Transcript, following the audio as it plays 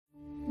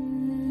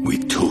We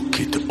took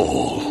it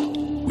all.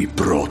 We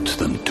brought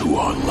them to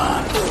our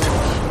land.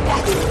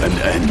 An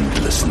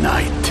endless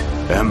night,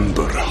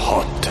 ember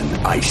hot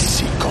and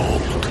icy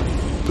cold.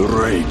 The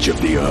rage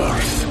of the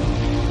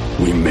earth.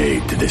 We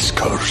made this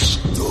curse.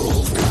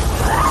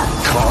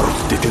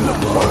 Carved it in the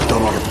blood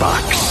on our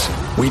backs.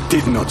 We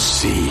did not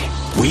see.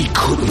 We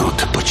could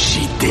not, but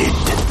she did.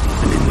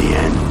 And in the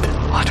end...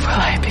 What will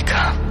I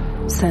become?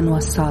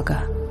 Senua's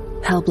Saga.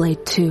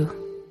 Hellblade 2.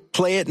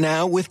 Play it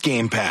now with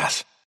Game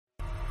Pass.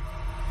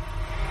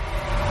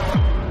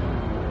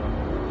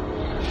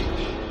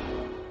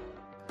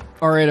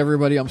 All right,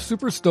 everybody, I'm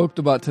super stoked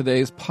about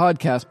today's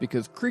podcast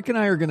because Creek and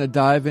I are going to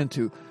dive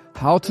into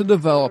how to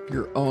develop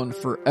your own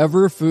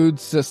forever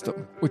food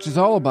system, which is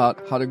all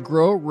about how to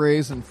grow,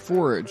 raise, and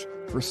forage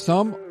for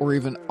some or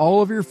even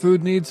all of your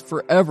food needs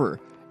forever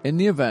in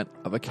the event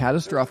of a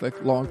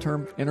catastrophic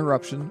long-term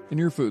interruption in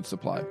your food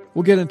supply.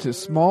 We'll get into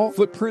small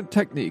footprint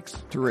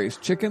techniques to raise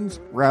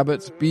chickens,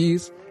 rabbits,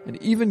 bees, and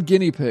even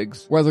guinea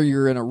pigs, whether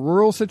you're in a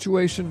rural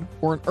situation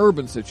or an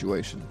urban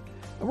situation.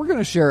 And we're going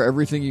to share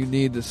everything you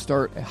need to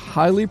start a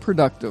highly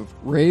productive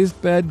raised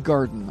bed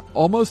garden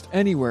almost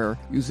anywhere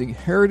using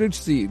heritage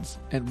seeds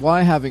and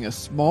why having a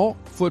small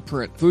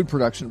footprint food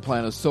production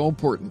plan is so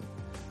important.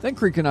 Then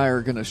Creek and I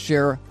are going to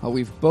share how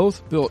we've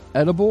both built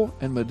edible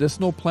and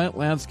medicinal plant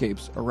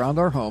landscapes around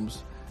our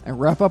homes and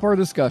wrap up our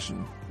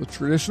discussion with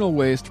traditional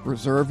ways to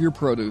preserve your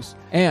produce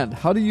and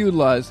how to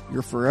utilize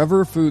your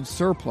forever food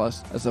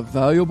surplus as a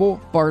valuable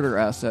barter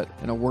asset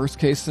in a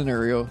worst-case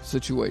scenario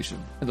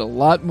situation, and a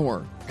lot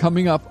more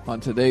coming up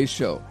on today's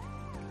show.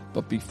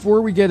 But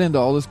before we get into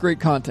all this great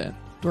content,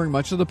 during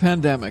much of the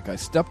pandemic, I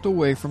stepped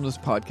away from this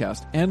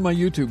podcast and my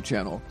YouTube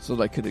channel so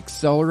that I could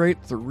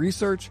accelerate the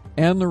research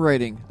and the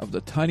writing of the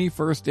Tiny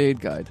First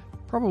Aid Guide.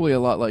 Probably a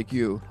lot like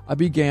you, I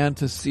began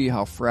to see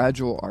how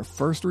fragile our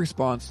first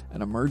response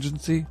and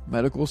emergency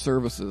medical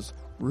services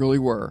really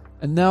were.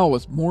 And now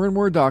with more and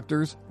more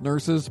doctors,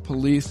 nurses,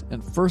 police,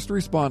 and first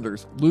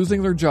responders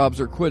losing their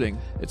jobs or quitting,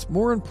 it's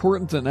more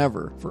important than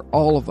ever for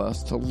all of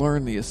us to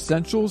learn the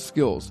essential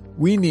skills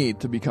we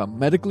need to become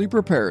medically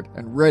prepared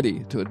and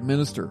ready to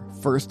administer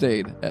first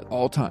aid at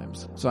all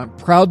times. So I'm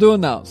proud to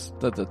announce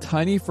that the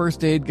Tiny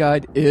First Aid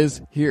Guide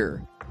is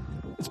here.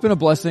 It's been a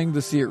blessing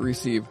to see it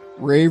receive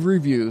rave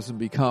reviews and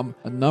become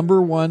a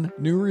 #1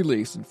 new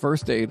release in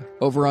first aid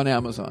over on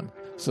Amazon.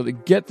 So to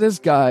get this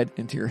guide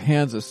into your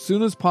hands as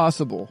soon as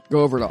possible,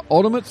 go over to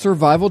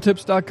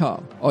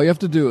ultimatesurvivaltips.com. All you have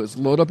to do is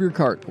load up your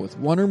cart with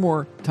one or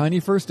more Tiny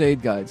First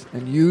Aid Guides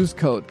and use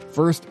code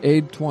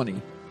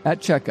FIRSTAID20 at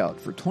checkout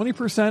for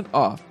 20%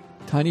 off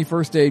Tiny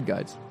First Aid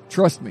Guides.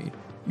 Trust me,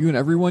 you and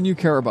everyone you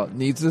care about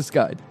needs this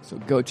guide, so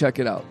go check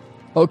it out.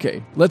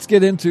 Okay, let's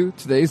get into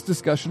today's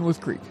discussion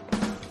with Creek.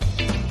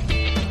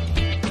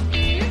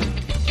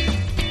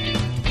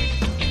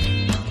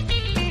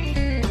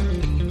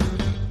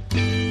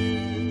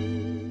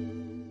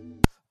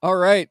 All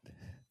right,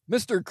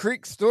 Mr.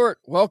 Creek Stewart,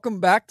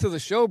 welcome back to the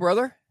show,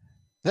 brother.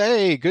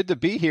 Hey, good to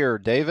be here,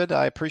 David.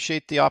 I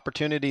appreciate the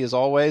opportunity as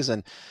always,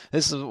 and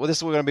this is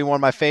going to be one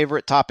of my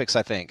favorite topics,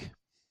 I think.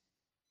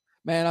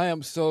 Man, I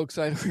am so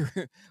excited.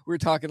 We were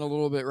talking a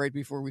little bit right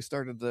before we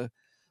started the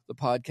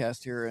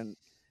podcast here,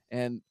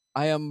 and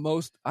I am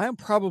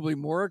probably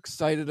more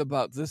excited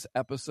about this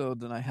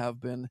episode than I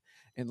have been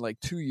in like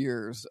 2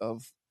 years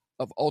of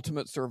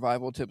ultimate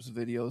survival tips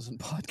videos and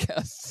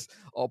podcasts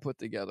all put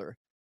together.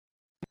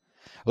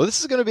 Well, this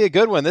is going to be a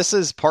good one. This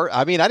is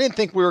I didn't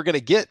think we were going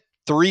to get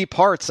 3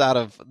 parts out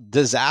of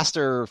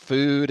disaster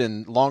food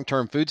and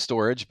long-term food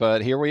storage,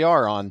 but here we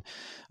are on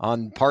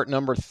part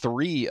number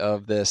 3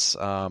 of this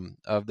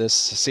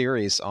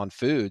series on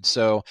food.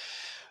 So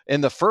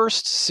in the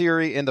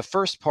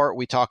first part,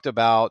 we talked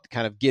about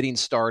kind of getting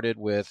started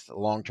with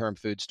long-term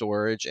food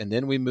storage. And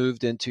then we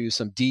moved into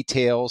some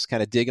details,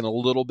 kind of digging a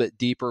little bit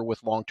deeper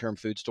with long-term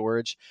food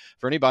storage.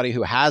 For anybody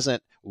who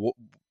hasn't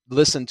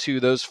listen to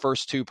those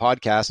first 2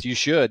 podcasts, you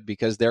should,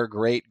 because they're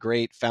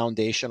great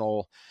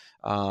foundational.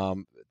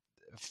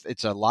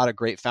 It's a lot of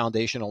great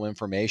foundational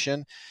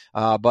information.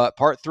 But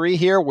part 3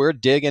 here, we're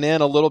digging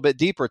in a little bit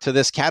deeper to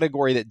this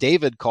category that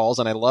David calls,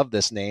 and I love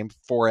this name,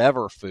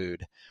 forever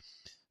food.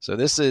 So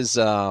this is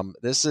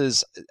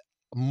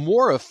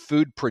more of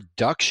food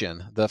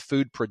production, the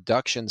food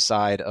production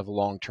side of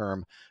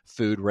long-term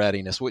food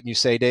readiness. Wouldn't you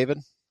say, David?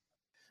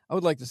 I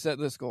would like to set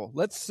this goal.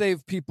 Let's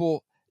save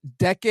people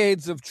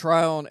decades of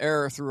trial and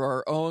error through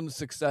our own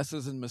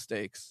successes and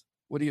mistakes.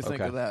 What do you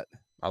think of that?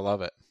 I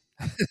love it.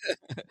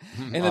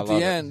 And at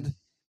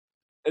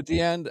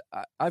the end,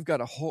 I've got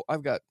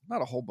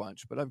not a whole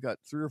bunch, but I've got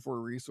 3 or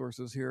 4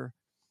 resources here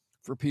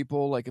for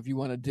people. Like if you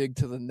want to dig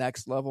to the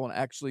next level and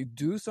actually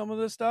do some of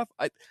this stuff,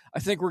 I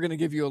think we're going to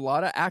give you a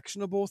lot of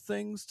actionable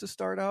things to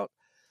start out.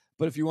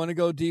 But if you want to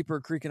go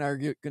deeper, Creek and I are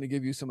going to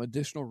give you some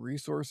additional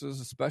resources,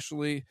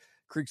 especially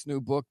Creek's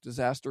new book,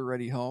 Disaster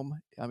Ready Home.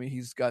 I mean,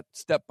 he's got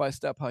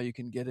step-by-step how you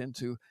can get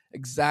into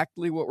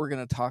exactly what we're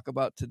going to talk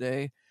about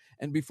today.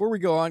 And before we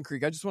go on,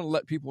 Creek, I just want to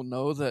let people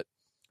know that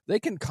they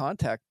can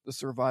contact the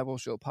Survival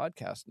Show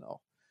podcast now.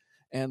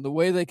 And the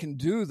way they can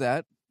do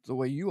that the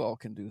way you all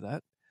can do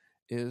that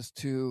is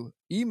to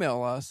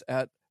email us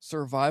at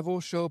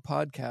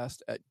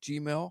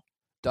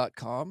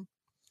survivalshowpodcast@gmail.com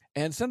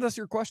and send us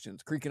your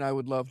questions. Creek and I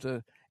would love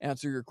to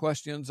answer your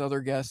questions.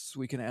 Other guests,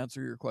 we can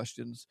answer your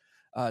questions.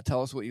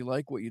 Tell us what you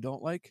like, what you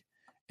don't like,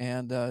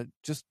 and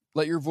just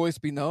let your voice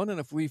be known. And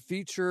if we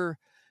feature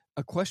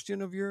a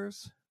question of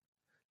yours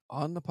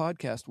on the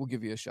podcast, we'll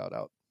give you a shout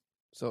out.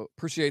 So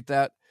appreciate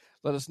that.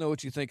 Let us know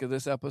what you think of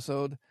this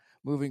episode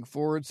moving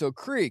forward. So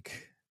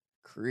Creek,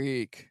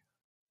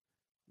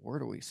 where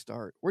do we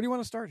start? Where do you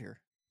want to start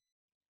here?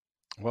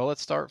 Well,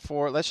 let's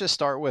just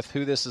start with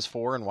who this is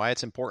for and why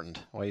it's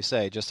important. What do you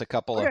say? Just a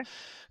couple of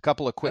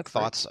quick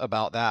thoughts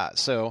about that.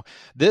 So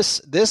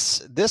this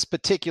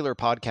particular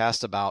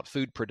podcast about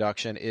food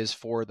production is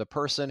for the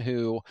person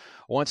who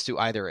wants to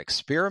either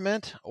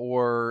experiment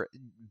or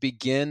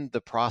begin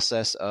the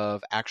process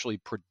of actually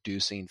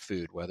producing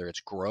food, whether it's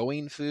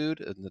growing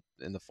food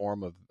in the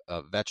form of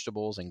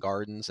vegetables and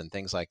gardens and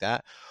things like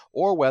that,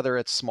 or whether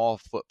it's small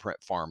footprint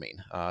farming.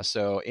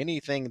 So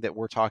anything that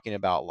we're talking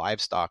about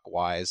livestock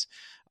wise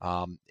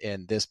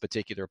in this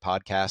particular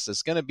podcast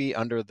is going to be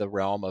under the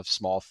realm of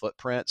small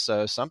footprint.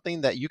 So something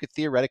that you could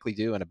theoretically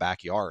do in a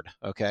backyard.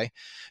 Okay.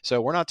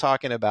 So we're not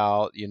talking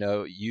about,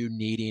 you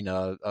needing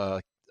an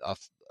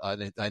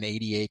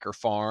 80-acre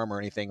farm or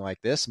anything like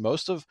this.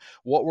 Most of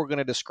what we're going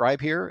to describe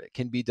here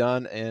can be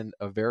done in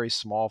a very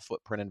small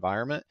footprint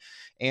environment.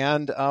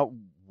 And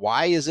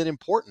why is it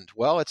important?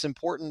 Well, it's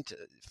important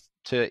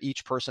to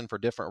each person for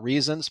different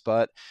reasons,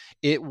 but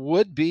it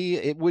would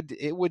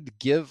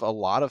give a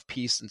lot of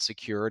peace and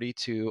security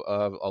to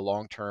a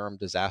long-term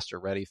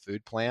disaster-ready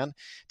food plan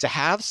to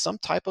have some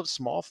type of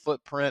small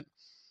footprint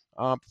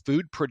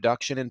food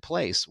production in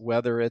place,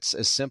 whether it's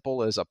as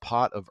simple as a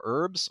pot of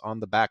herbs on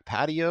the back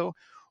patio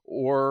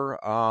or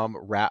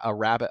a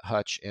rabbit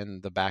hutch in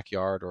the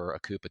backyard or a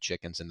coop of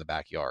chickens in the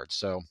backyard.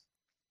 So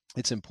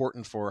it's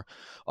important for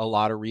a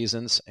lot of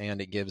reasons, and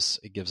it gives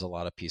a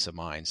lot of peace of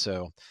mind.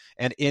 So,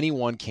 and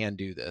anyone can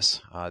do this.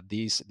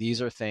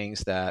 These are things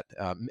that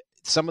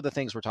some of the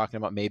things we're talking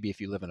about, maybe if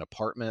you live in an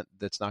apartment,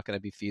 that's not going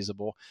to be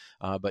feasible.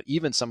 But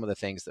even some of the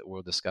things that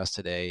we'll discuss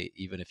today,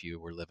 even if you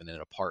were living in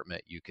an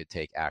apartment, you could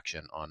take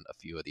action on a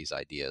few of these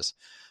ideas.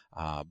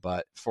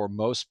 But for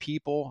most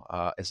people,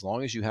 as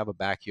long as you have a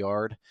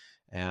backyard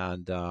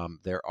and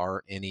there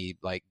aren't any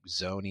like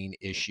zoning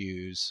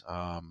issues,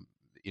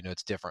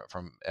 it's different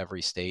from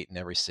every state and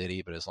every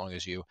city, but as long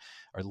as you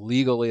are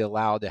legally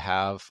allowed to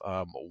have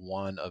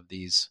one of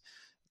these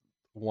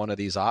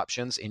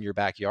options in your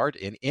backyard,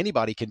 and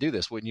anybody can do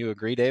this. Wouldn't you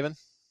agree, David?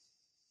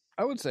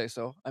 I would say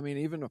so. I mean,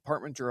 even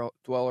apartment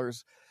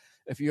dwellers,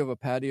 if you have a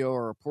patio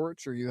or a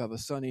porch, or you have a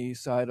sunny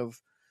side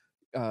of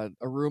a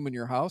room in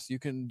your house, you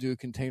can do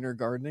container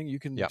gardening. You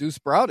can do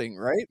sprouting,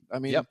 right? I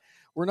mean,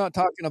 we're not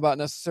talking about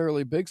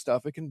necessarily big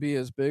stuff. It can be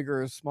as big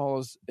or as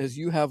small as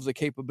you have the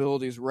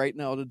capabilities right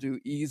now to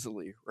do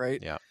easily,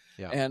 right? Yeah.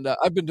 And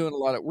I've been doing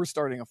we're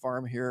starting a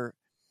farm here,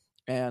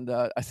 and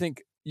I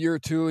think year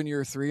 2 and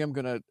year 3, I'm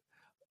going to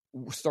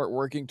start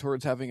working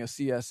towards having a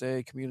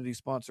CSA, community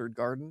sponsored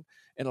garden.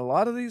 And a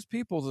lot of these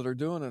people that are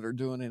doing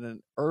it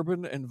in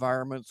urban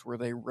environments where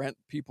they rent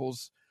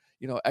people's,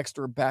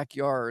 extra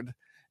backyard,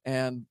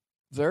 and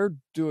they're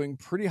doing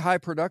pretty high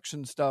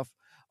production stuff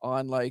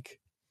on like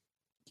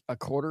a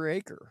quarter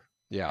acre.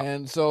 Yeah.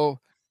 And so,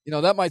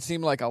 that might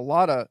seem like a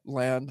lot of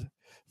land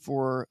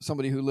for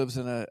somebody who lives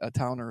in a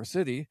town or a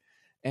city.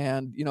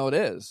 And, it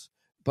is,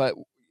 but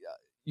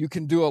you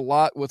can do a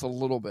lot with a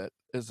little bit,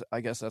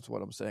 I guess that's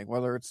what I'm saying,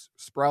 whether it's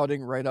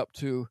sprouting right up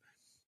to,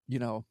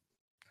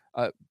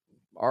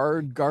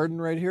 our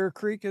garden right here,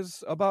 Creek,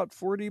 is about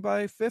 40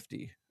 by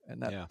 50.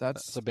 And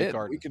that's a big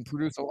garden. We can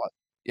produce a lot.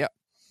 Yeah.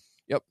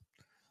 Yep.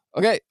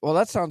 Okay. Well,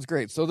 that sounds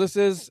great. So this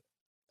is,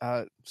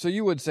 so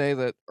you would say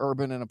that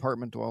urban and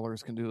apartment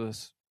dwellers can do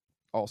this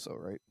also,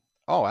 right?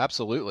 Oh,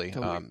 absolutely.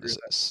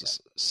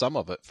 Some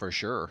of it for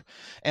sure.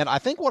 And I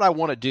think what I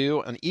want to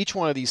do in each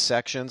one of these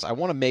sections, I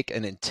want to make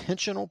an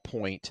intentional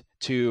point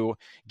to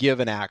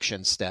give an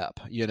action step,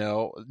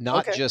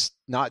 not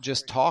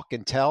just talk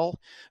and tell,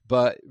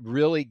 but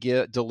really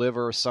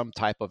deliver some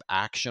type of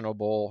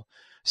actionable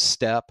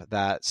step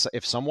that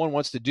if someone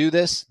wants to do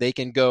this, they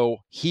can go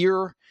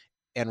here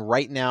and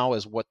right now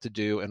is what to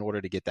do in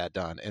order to get that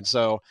done. And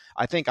so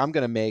I think I'm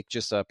going to make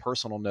just a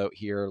personal note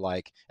here,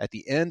 like at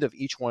the end of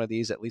each one of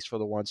these, at least for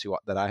the ones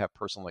that I have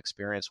personal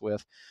experience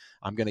with,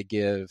 I'm going to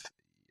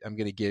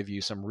give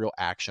you some real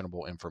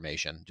actionable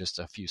information, just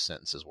a few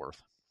sentences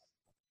worth.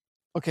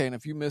 Okay. And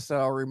if you miss that,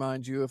 I'll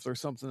remind you. If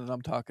there's something that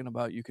I'm talking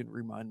about, you can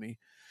remind me.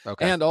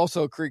 Okay. And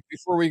also, Creek,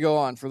 before we go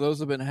on, for those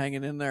who have been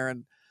hanging in there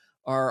and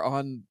are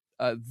on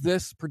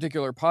this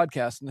particular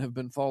podcast and have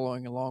been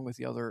following along with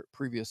the other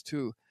previous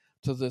two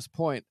to this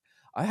point,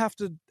 I have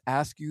to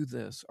ask you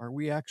this. Are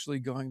we actually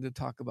going to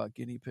talk about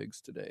guinea pigs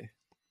today?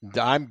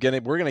 We're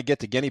going to get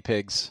to guinea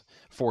pigs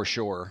for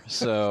sure.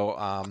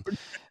 So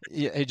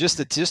just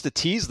to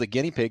tease the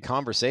guinea pig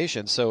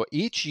conversation. So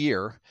each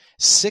year,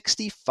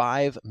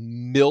 65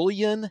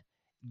 million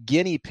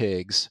guinea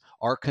pigs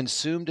are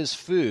consumed as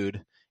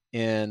food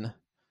in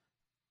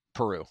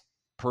Peru.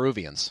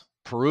 Peruvians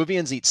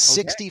eat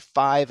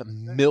 65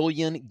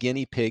 million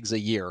guinea pigs a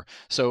year.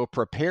 So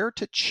prepare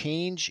to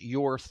change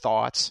your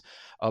thoughts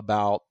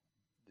about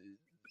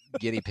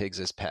guinea pigs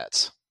as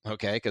pets.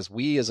 Okay, because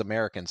we as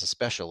Americans,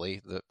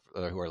 especially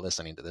who are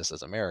listening to this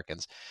as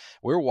Americans,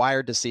 we're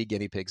wired to see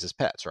guinea pigs as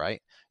pets,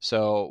 right?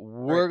 So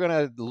we're going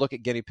to look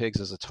at guinea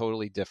pigs as a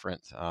totally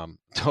different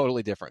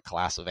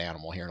class of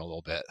animal here in a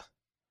little bit.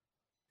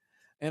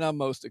 And I'm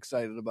most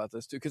excited about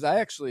this too, because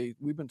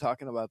we've been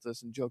talking about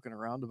this and joking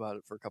around about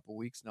it for a couple of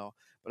weeks now,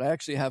 but I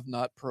actually have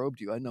not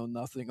probed you. I know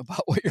nothing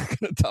about what you're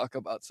going to talk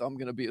about, so I'm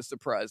going to be as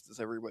surprised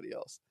as everybody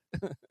else.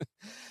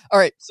 All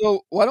right,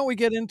 so why don't we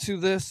get into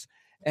this?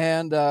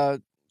 And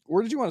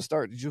where did you want to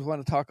start? Did you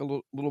want to talk a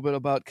little bit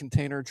about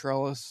container,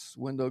 trellis,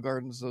 window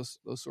gardens, those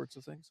sorts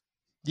of things?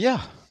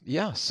 Yeah.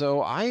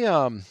 So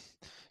I'm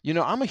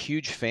a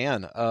huge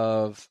fan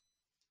of,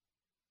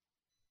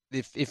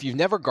 if you've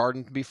never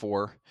gardened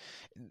before,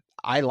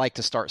 I like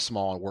to start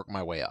small and work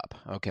my way up.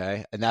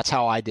 Okay. And that's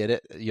how I did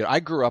it. I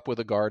grew up with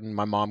a garden.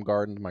 My mom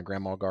gardened, my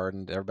grandma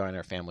gardened, everybody in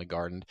our family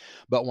gardened.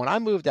 But when I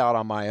moved out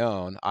on my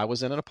own, I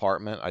was in an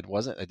apartment. I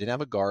didn't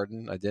have a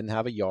garden. I didn't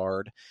have a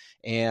yard.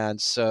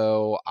 And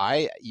so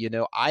I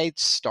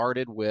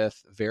started with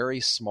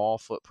very small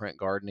footprint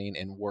gardening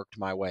and worked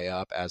my way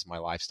up as my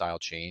lifestyle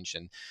changed.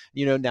 And,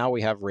 now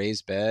we have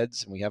raised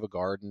beds and we have a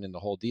garden and the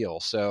whole deal.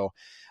 So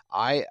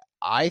I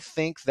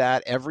think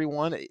that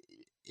everyone,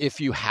 if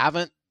you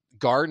haven't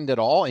gardened at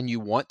all and you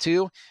want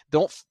to,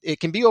 it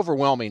can be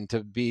overwhelming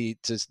to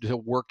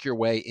work your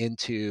way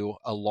into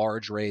a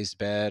large raised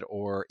bed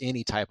or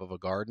any type of a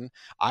garden.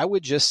 I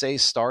would just say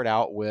start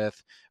out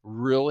with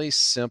really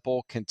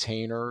simple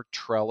container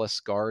trellis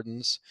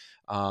gardens.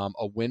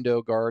 A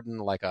window garden,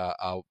 like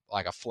a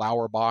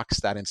flower box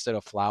that instead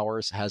of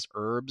flowers has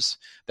herbs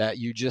that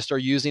you just are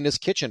using as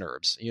kitchen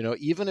herbs.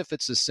 Even if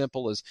it's as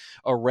simple as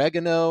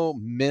oregano,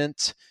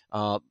 mint,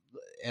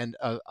 and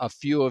a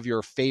few of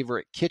your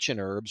favorite kitchen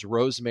herbs,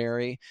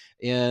 rosemary,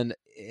 in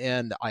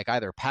like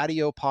either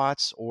patio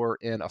pots or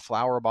in a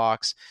flower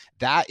box.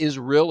 That is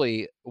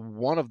really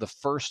one of the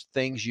first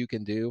things you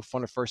can do,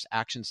 one of the first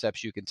action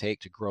steps you can take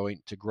to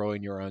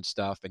growing your own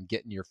stuff and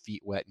getting your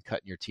feet wet and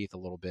cutting your teeth a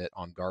little bit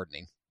on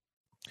gardening.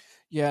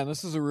 Yeah, and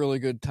this is a really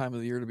good time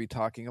of the year to be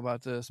talking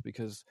about this,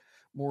 because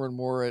more and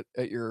more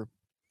at your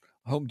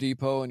Home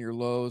Depot and your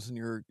Lowe's and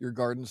your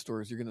garden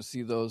stores, you're going to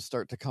see those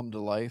start to come to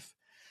life.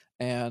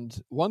 And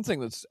one thing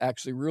that's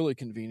actually really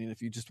convenient,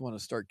 if you just want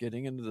to start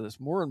getting into this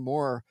more and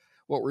more,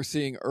 what we're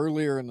seeing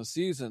earlier in the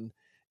season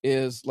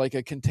is like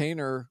a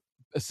container,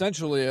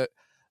 essentially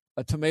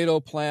a tomato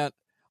plant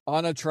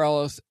on a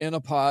trellis in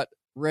a pot,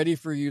 ready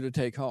for you to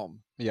take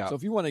home. Yeah. So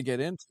if you want to get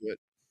into it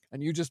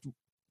and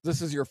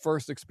this is your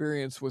first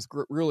experience with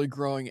really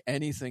growing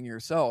anything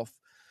yourself,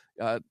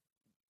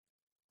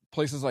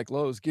 places like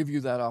Lowe's give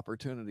you that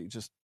opportunity. You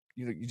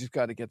just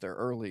got to get there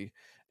early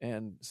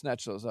and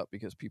snatch those up,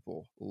 because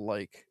people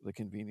like the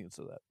convenience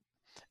of that.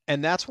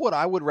 And that's what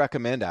I would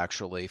recommend,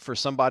 actually, for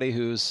somebody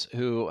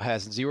who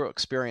has zero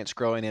experience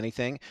growing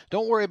anything.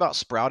 Don't worry about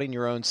sprouting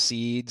your own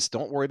seeds.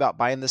 Don't worry about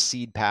buying the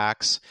seed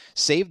packs.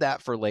 Save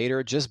that for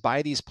later. Just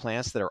buy these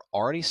plants that are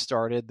already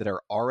started, that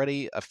are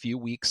already a few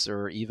weeks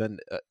or even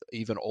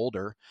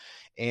older,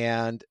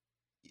 and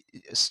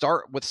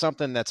start with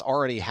something that's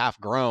already half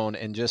grown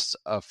and just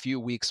a few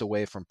weeks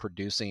away from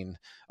producing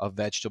a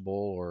vegetable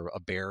or a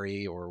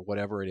berry or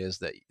whatever it is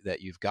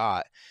that you've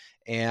got,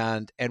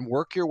 and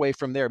work your way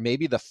from there.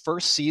 Maybe the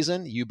first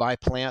season you buy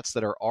plants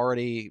that are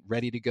already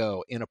ready to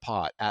go in a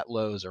pot at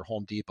Lowe's or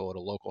Home Depot at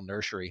a local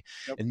nursery.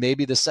 Yep. And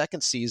maybe the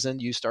second season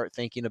you start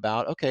thinking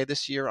about, okay,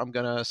 this year I'm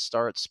going to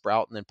start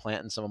sprouting and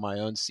planting some of my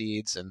own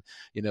seeds, and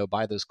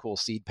buy those cool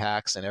seed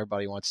packs. And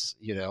everybody wants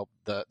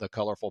the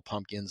colorful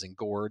pumpkins and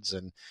gourds,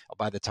 and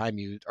by the time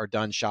you are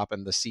done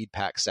shopping the seed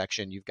pack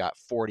section, you've got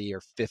 40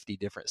 or 50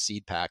 different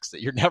seed packs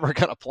that you're never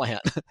going to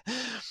plant.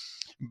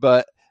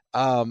 But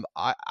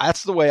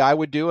that's the way I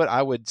would do it.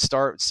 I would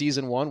start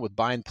season 1 with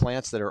buying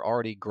plants that are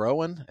already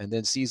growing, and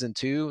then season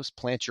 2 is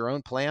plant your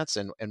own plants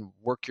and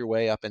work your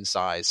way up in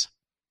size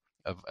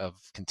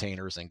of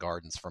containers and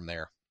gardens from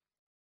there.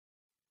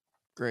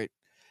 Great.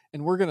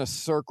 And we're going to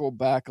circle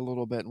back a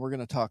little bit, and we're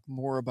going to talk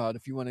more about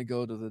if you want to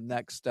go to the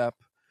next step,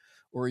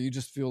 or you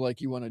just feel like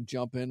you want to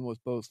jump in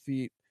with both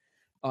feet,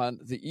 on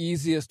the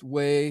easiest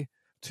way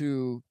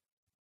to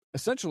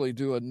essentially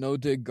do a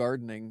no-dig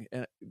garden,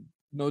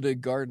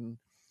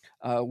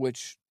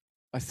 which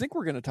I think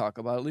we're going to talk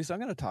about. At least I'm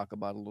going to talk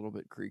about a little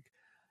bit, Creek.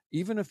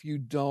 Even if you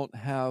don't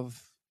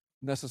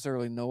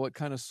necessarily know what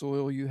kind of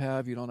soil you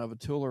don't have a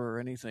tiller or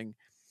anything,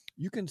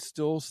 you can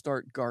still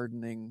start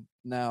gardening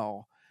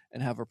now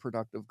and have a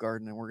productive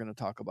garden. And we're going to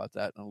talk about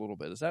that in a little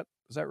bit. Is that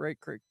right,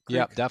 Creek?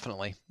 Yeah,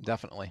 definitely.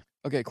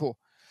 Okay, cool.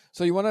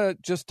 So you want to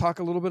just talk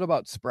a little bit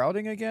about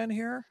sprouting again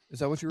here? Is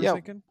that what you were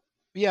thinking?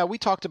 Yeah, we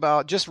talked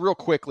about, just real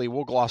quickly,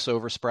 we'll gloss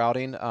over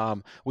sprouting.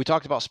 We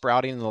talked about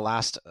sprouting in the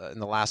last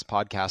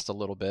podcast a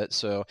little bit.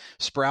 So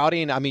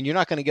sprouting, I mean, you're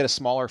not going to get a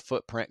smaller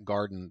footprint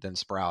garden than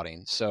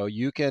sprouting. So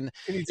you can,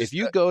 Can you if just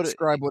you go to,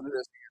 describe what it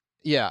is?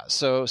 yeah,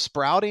 so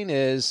sprouting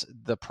is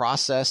the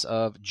process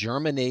of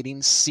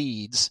germinating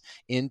seeds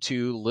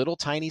into little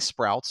tiny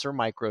sprouts or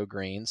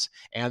microgreens,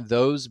 and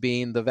those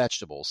being the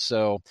vegetables.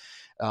 So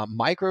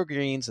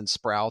microgreens and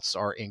sprouts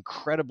are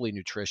incredibly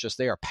nutritious.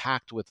 They are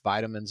packed with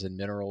vitamins and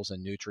minerals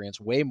and nutrients,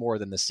 way more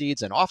than the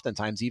seeds, and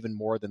oftentimes even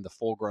more than the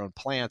full-grown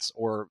plants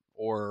or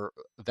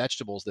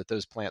vegetables that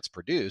those plants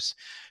produce.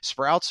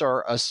 Sprouts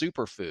are a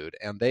superfood,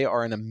 and they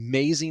are an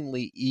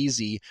amazingly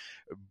easy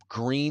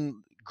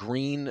green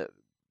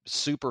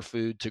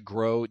superfood to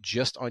grow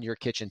just on your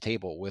kitchen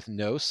table with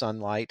no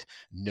sunlight,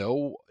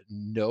 no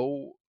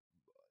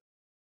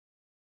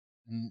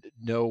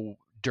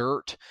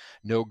dirt,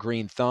 no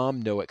green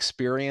thumb, no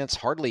experience,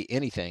 hardly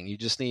anything. You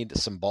just need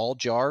some ball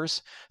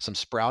jars, some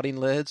sprouting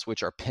lids,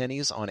 which are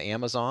pennies on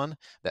Amazon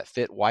that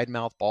fit wide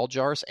mouth ball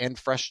jars, and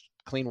fresh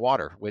clean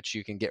water, which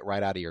you can get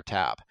right out of your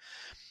tap.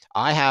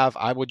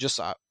 I would just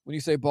When you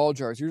say ball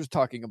jars, you're just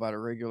talking about a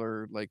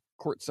regular, like,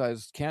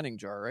 quart-sized canning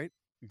jar, right?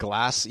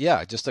 glass,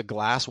 yeah, just a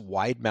glass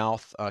wide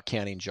mouth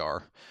canning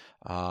jar.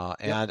 Yep.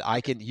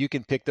 And you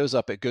can pick those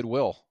up at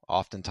Goodwill.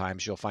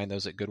 Oftentimes you'll find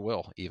those at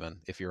Goodwill,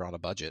 even if you're on a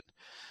budget.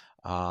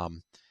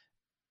 Um,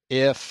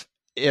 if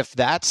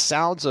that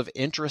sounds of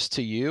interest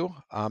to you,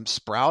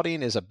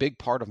 sprouting is a big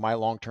part of my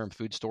long-term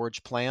food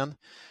storage plan.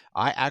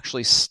 I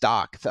actually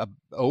stock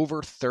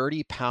over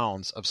 30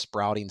 pounds of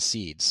sprouting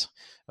seeds.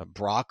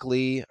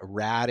 Broccoli,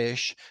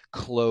 radish,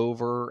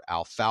 clover,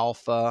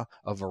 alfalfa,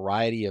 a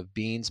variety of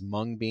beans,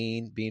 mung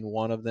bean being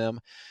one of them.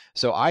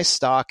 So I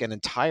stock an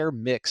entire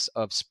mix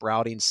of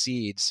sprouting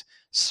seeds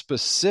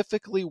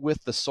specifically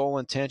with the sole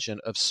intention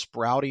of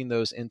sprouting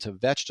those into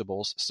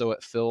vegetables, so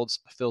it fills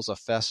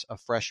a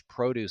fresh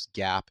produce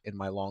gap in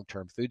my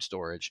long-term food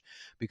storage,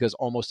 because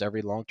almost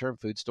every long-term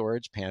food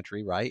storage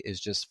pantry, right, is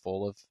just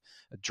full of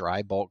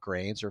dry bulk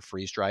grains or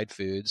freeze-dried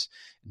foods,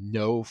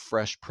 no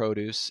fresh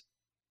produce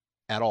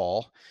at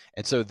all.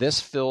 And so this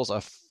fills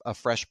a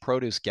fresh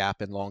produce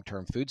gap in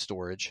long-term food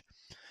storage.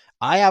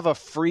 I have a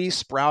free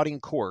sprouting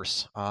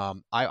course.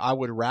 I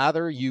would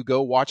rather you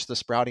go watch the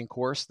sprouting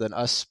course than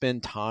us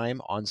spend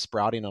time on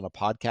sprouting on a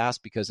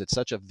podcast, because it's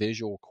such a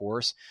visual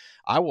course.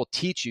 I will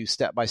teach you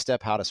step by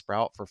step how to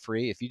sprout for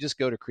free. If you just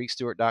go to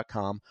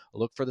creekstewart.com,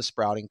 look for the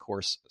sprouting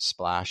course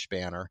splash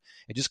banner,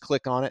 and just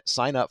click on it,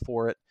 sign up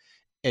for it,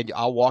 and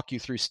I'll walk you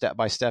through step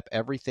by step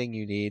everything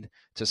you need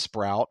to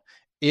sprout.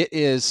 It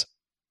is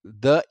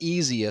the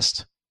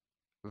easiest,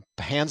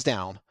 hands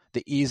down,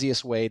 the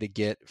easiest way to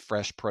get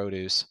fresh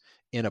produce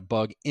in a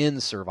bug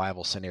in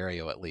survival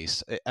scenario, at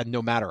least,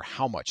 no matter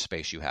how much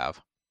space you have.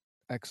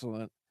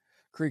 Excellent.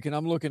 Creek, and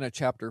I'm looking at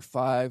chapter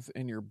 5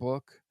 in your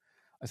book.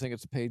 I think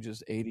it's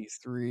pages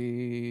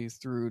 83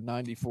 through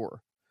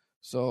 94.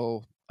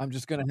 So I'm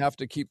just going to have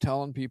to keep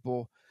telling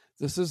people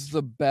this is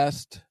the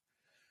best.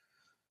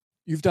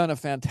 You've done a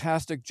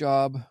fantastic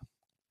job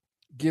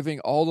giving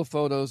all the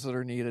photos that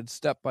are needed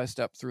step by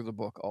step through the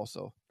book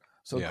also.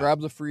 So Yeah.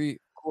 grab the free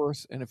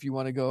course, and if you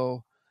want to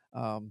go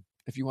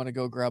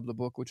grab the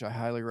book, which I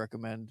highly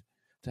recommend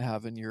to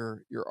have in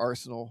your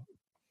arsenal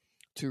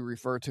to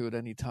refer to at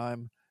any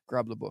time,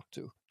 grab the book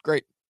too.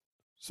 Great.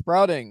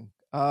 Sprouting.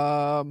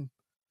 Do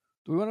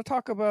we want to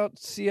talk about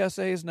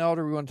CSAs now, or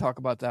do we want to talk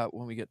about that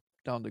when we get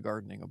down to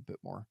gardening a bit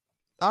more?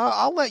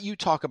 I'll let you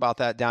talk about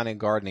that down in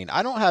gardening.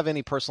 I don't have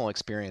any personal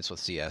experience with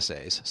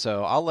CSAs,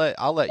 so I'll let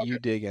Okay. you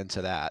dig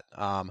into that.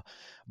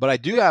 But I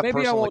do have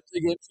maybe I won't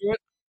dig into it,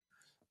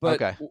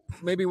 but Okay.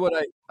 maybe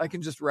I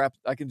can just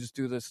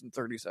do this in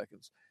 30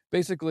 seconds.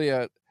 Basically,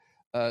 a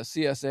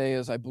CSA,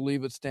 as I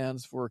believe it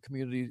stands for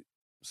community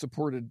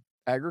supported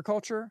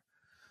agriculture.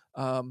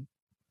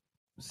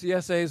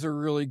 CSAs are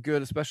really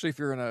good, especially if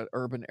you're in an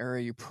urban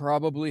area. You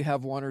probably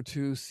have one or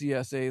two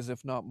CSAs,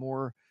 if not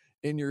more,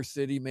 in your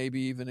city, maybe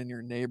even in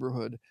your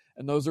neighborhood.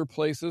 And those are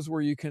places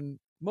where you can,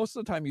 most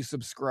of the time, you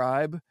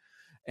subscribe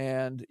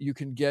and you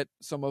can get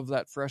some of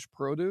that fresh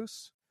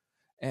produce.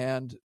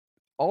 And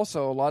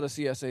also, a lot of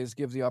CSAs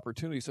give the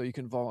opportunity so you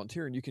can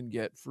volunteer and you can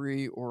get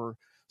free or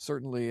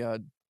certainly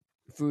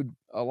food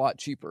a lot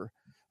cheaper,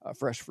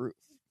 fresh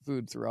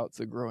food throughout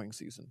the growing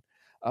season.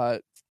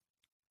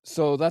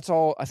 So that's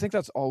all. I think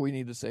that's all we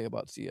need to say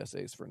about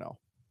CSAs for now.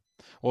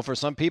 Well, for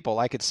some people,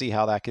 I could see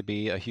how that could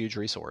be a huge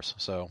resource.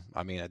 So,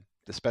 I mean,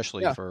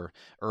 especially for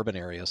urban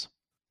areas.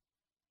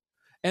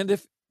 And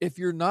if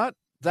you're not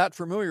that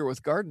familiar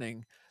with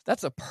gardening,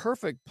 that's a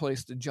perfect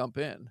place to jump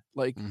in.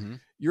 Like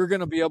you're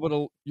going to be able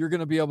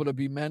to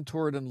be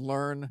mentored and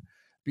learn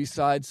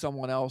beside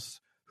someone else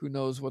who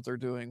knows what they're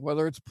doing.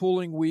 Whether it's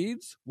pulling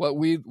weeds,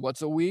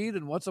 what's a weed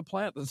and what's a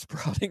plant that's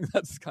sprouting,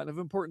 that's kind of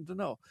important to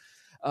know.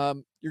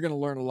 You're going to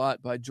learn a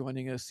lot by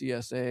joining a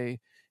CSA,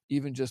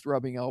 even just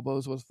rubbing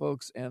elbows with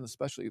folks, and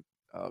especially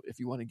if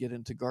you want to get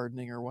into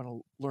gardening or want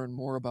to learn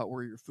more about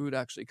where your food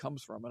actually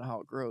comes from and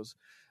how it grows,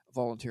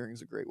 volunteering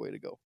is a great way to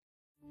go.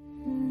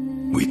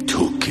 We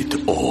took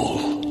it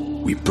all.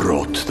 We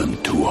brought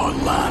them to our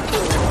land.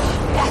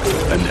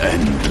 An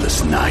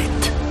endless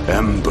night,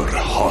 ember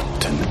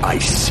hot and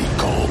icy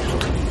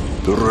cold.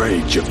 The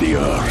rage of the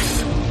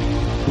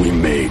earth. We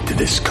made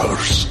this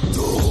curse.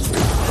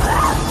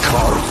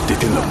 Carved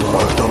it in the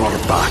blood on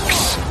our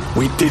backs.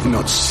 We did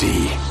not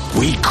see.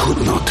 We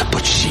could not,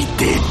 but she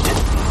did.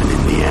 And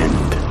in the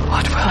end...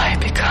 What will I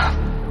become?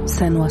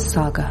 Senua's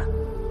Saga.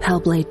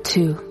 Hellblade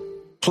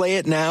 2. Play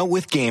it now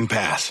with Game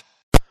Pass.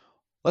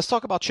 Let's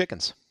talk about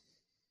chickens.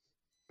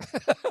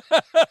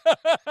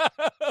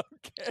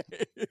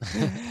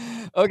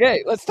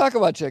 Okay, let's talk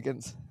about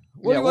chickens.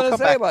 What do you want to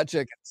say about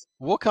chickens?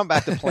 We'll come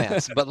back to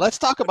plants, but let's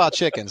talk about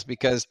chickens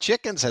because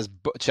chickens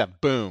have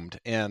boomed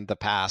in the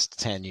past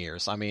 10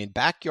 years. I mean,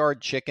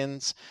 backyard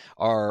chickens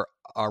are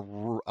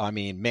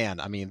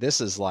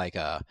this is like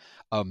a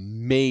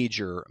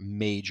major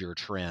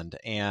trend,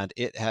 and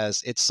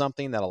it's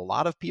something that a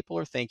lot of people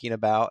are thinking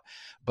about,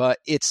 but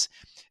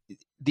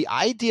the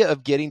idea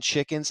of getting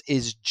chickens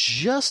is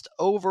just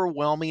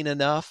overwhelming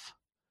enough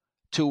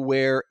to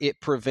where it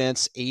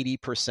prevents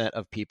 80%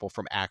 of people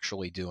from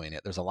actually doing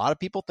it. There's a lot of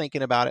people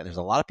thinking about it. And there's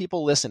a lot of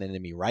people listening to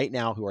me right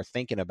now who are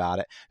thinking about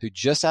it, who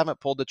just haven't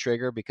pulled the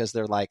trigger because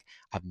they're like,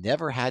 I've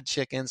never had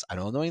chickens. I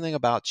don't know anything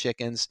about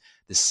chickens.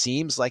 This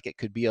seems like it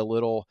could be a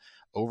little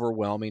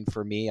overwhelming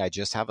for me. I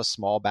just have a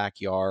small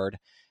backyard.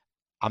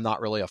 I'm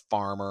not really a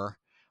farmer.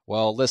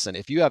 Well, listen,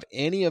 if you have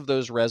any of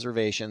those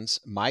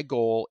reservations, my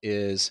goal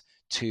is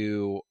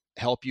to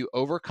help you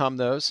overcome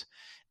those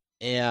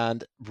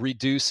and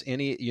reduce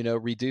any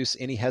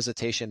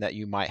hesitation that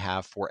you might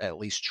have for at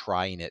least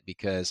trying it,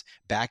 because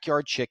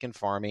backyard chicken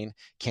farming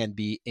can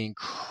be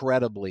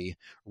incredibly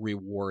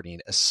rewarding,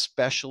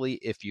 especially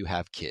if you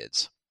have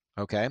kids.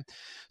 Okay.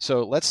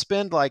 So let's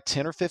spend like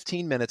 10 or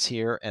 15 minutes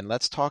here and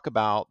let's talk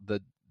about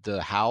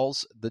the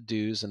hows, the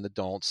do's, and the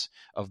don'ts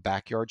of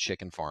backyard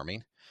chicken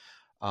farming.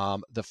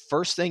 The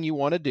first thing you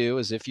want to do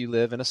is, if you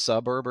live in a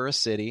suburb or a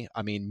city,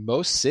 I mean,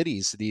 most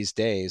cities these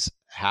days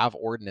have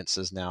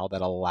ordinances now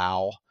that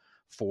allow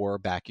for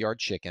backyard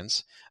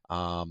chickens,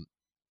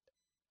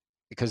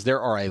 because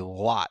there are a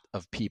lot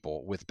of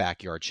people with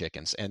backyard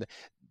chickens. And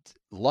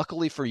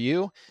luckily for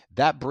you,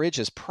 that bridge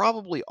has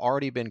probably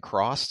already been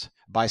crossed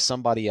by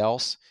somebody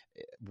else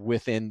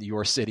within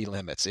your city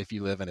limits if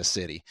you live in a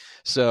city.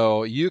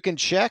 So you can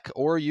check,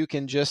 or you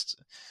can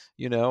just...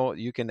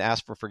 you can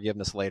ask for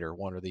forgiveness later,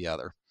 one or the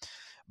other.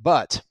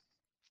 But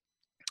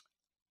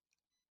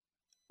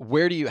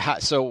where do you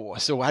so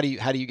how do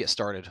you get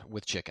started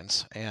with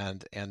chickens,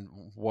 and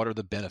what are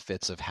the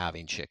benefits of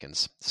having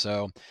chickens?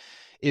 So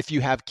if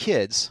you have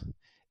kids,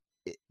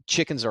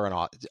 chickens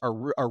are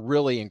a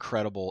really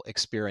incredible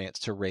experience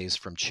to raise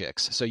from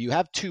chicks. So you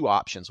have two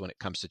options when it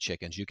comes to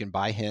chickens. You can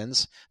buy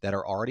hens that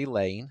are already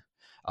laying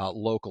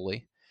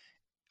locally,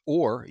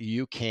 or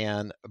you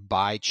can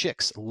buy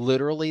chicks.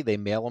 Literally, they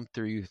mail them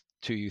to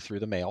you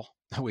through the mail,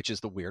 which is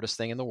the weirdest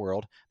thing in the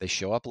world. They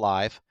show up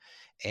live,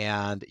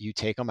 and you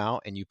take them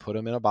out and you put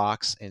them in a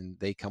box, and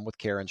they come with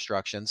care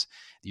instructions.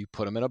 You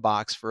put them in a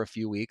box for a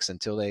few weeks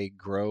until they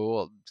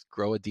grow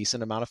a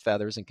decent amount of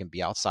feathers and can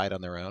be outside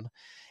on their own.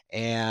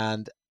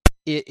 And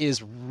it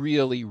is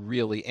really,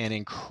 really an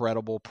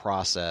incredible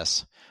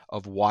process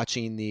of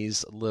watching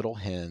these little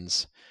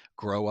hens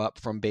grow up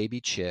from baby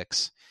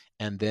chicks,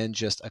 and then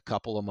just a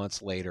couple of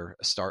months later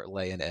start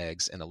laying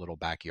eggs in a little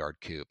backyard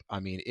coop. I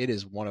mean, it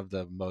is one of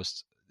the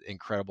most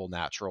incredible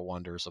natural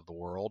wonders of the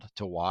world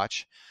to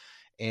watch.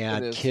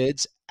 And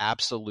kids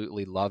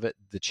absolutely love it.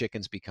 The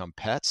chickens become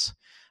pets.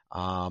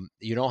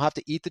 You don't have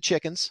to eat the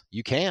chickens.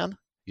 You can.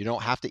 You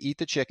don't have to eat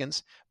the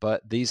chickens,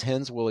 but these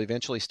hens will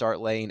eventually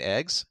start laying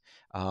eggs.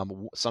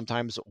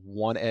 Sometimes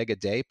one egg a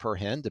day per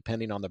hen,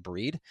 depending on the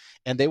breed.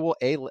 And they will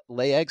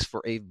lay eggs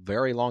for a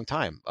very long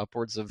time,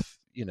 upwards of,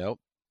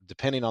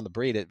 depending on the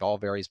breed. It all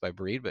varies by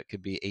breed, but it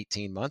could be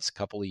 18 months, a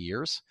couple of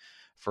years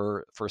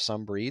for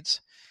some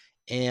breeds.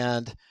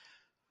 And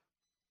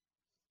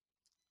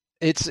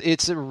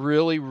it's a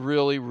really,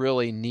 really,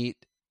 really neat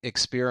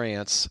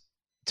experience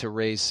to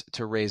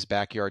raise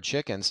backyard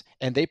chickens,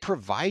 and they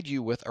provide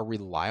you with a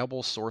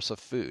reliable source of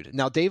food.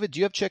 Now, David, do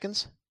you have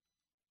chickens?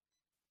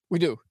 We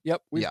do.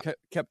 Yep. We've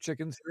kept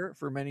chickens here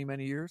for many,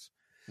 many years.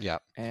 Yeah.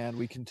 And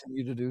we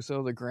continue to do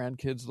so. The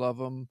grandkids love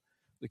them.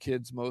 The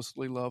kids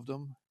mostly loved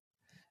them.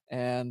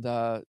 And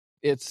I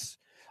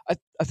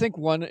think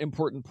one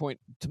important point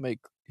to make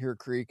here,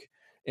 Creek,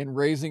 in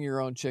raising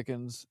your own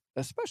chickens,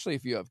 especially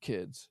if you have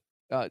kids,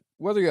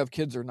 whether you have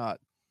kids or not,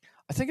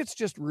 I think it's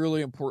just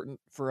really important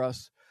for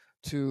us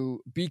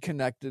to be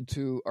connected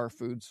to our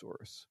food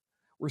source.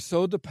 We're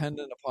so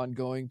dependent upon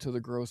going to the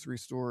grocery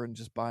store and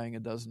just buying a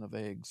dozen of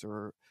eggs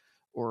or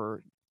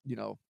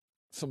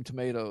some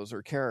tomatoes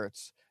or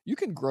carrots. You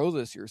can grow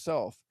this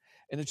yourself.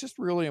 And it's just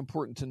really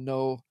important to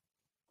know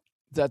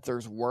that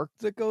there's work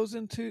that goes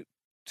into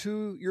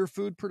your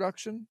food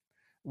production.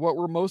 What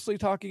we're mostly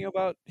talking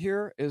about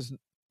here is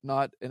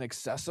not an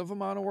excessive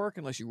amount of work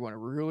unless you want to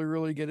really,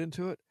 really get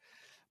into it,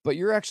 but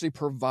you're actually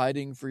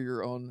providing for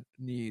your own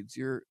needs.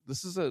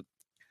 This is a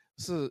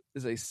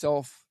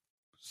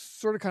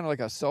sort of kind of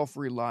like a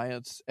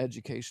self-reliance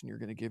education you're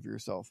going to give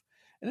yourself.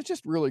 And it's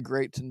just really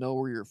great to know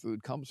where your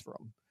food comes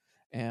from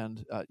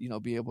and,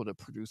 be able to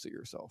produce it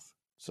yourself.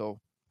 So,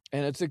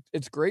 and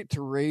it's great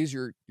to raise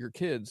your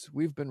kids.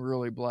 We've been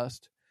really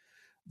blessed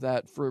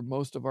that for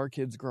most of our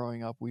kids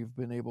growing up, we've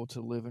been able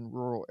to live in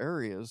rural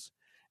areas.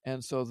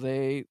 And so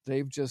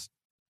they've just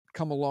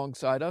come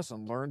alongside us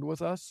and learned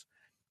with us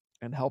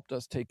and helped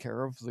us take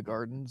care of the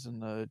gardens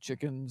and the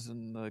chickens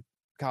and the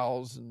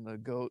cows and the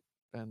goat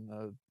and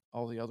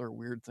all the other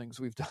weird things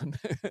we've done,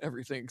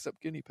 everything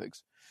except guinea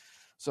pigs.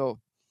 So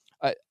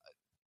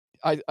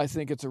I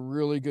think it's a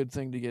really good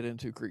thing to get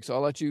into, Creek. So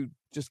I'll let you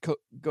just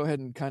go ahead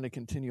and kind of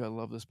continue. I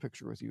love this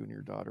picture with you and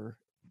your daughter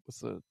with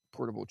the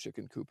portable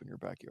chicken coop in your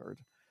backyard.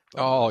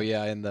 Oh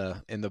yeah, in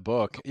the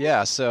book.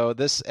 Yeah, so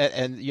this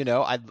and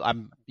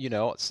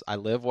I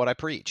live what I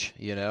preach,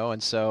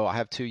 and so I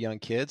have two young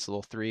kids, a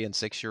little 3 and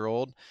 6 year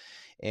old,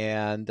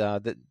 and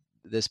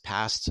this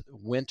past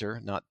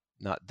winter, not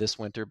this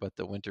winter, but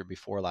the winter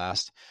before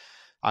last,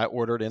 I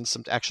ordered in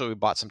we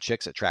bought some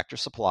chicks at Tractor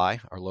Supply,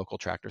 our local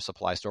Tractor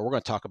Supply store. We're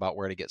going to talk about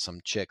where to get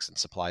some chicks and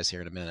supplies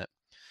here in a minute.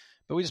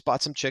 But we just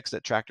bought some chicks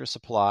at Tractor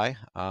Supply.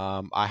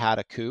 I had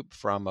a coop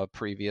from a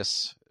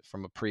previous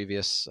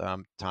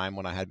time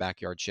when I had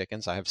backyard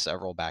chickens. I have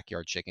several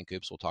backyard chicken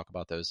coops. We'll talk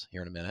about those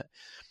here in a minute.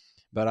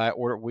 But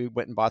we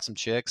went and bought some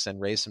chicks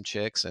and raised some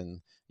chicks,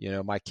 and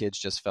my kids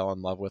just fell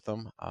in love with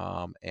them.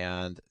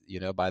 And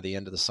by the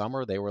end of the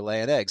summer, they were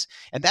laying eggs.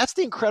 And that's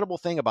the incredible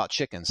thing about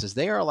chickens is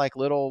they are like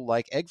little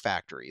egg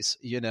factories,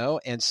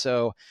 and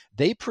so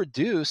they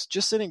produce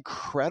just an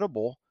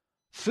incredible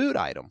food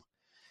item.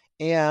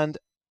 And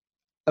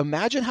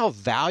imagine how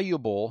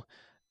valuable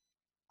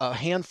a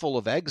handful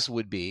of eggs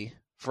would be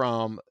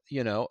from,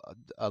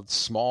 a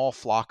small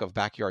flock of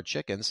backyard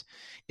chickens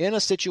in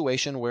a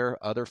situation where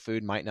other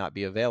food might not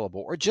be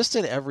available, or just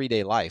in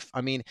everyday life.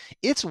 I mean,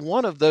 it's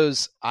one of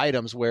those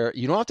items where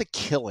you don't have to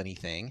kill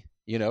anything,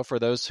 for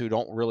those who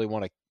don't really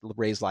want to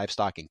raise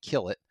livestock and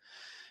kill it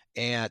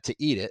and to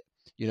eat it.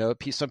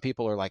 Some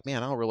people are like,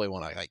 man, I don't really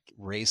want to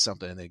raise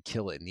something and then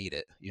kill it and eat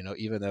it,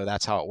 even though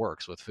that's how it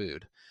works with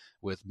food,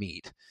 with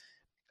meat.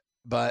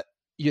 But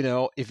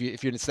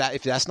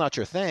if that's not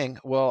your thing,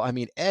 well, I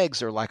mean,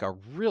 eggs are like a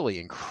really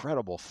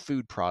incredible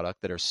food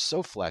product that are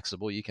so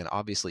flexible. You can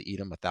obviously eat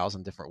them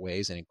 1,000 different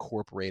ways and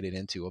incorporate it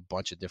into a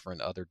bunch of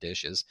different other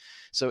dishes.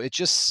 So it's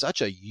just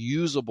such a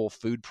usable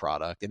food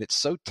product, and it's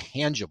so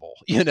tangible.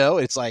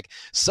 It's like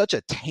such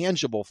a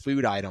tangible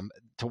food item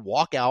to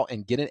walk out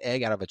and get an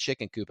egg out of a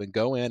chicken coop and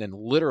go in and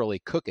literally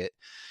cook it.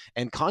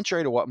 And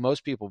contrary to what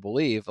most people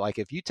believe, like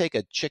if you take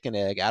a chicken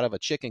egg out of a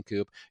chicken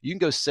coop, you can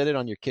go sit it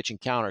on your kitchen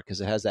counter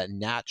because it has that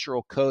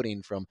natural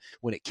coating from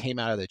when it came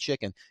out of the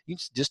chicken. You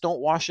just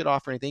don't wash it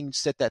off or anything. You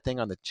sit that thing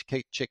on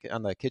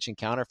the kitchen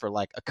counter for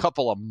like a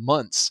couple of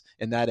months,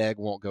 and that egg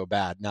won't go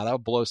bad. Now that'll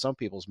blow some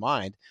people's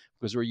mind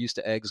because we're used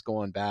to eggs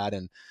going bad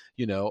in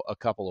a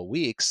couple of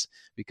weeks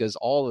because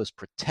all those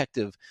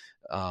protective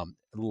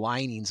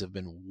linings have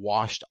been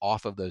washed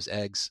off of those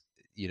eggs,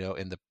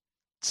 in the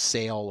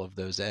sale of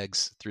those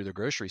eggs through the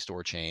grocery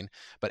store chain.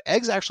 But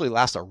eggs actually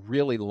last a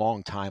really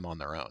long time on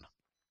their own.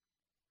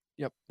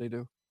 Yep, they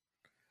do.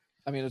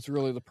 I mean, it's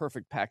really the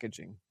perfect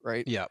packaging,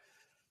 right? Yeah.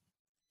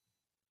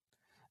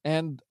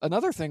 And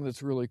another thing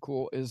that's really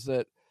cool is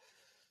that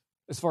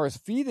as far as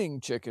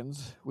feeding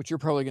chickens, which you're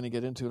probably going to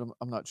get into,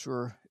 I'm not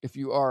sure if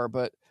you are,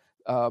 but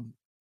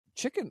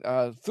chicken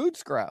food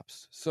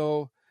scraps.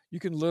 So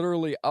you can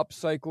literally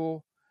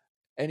upcycle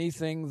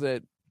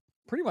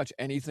pretty much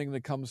anything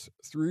that comes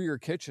through your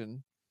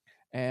kitchen,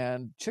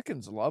 and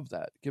chickens love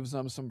that. It gives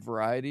them some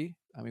variety.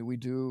 I mean, we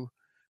do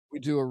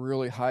a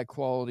really high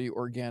quality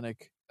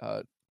organic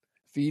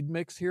feed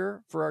mix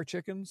here for our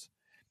chickens,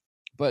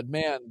 but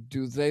man,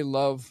 do they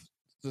love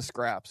the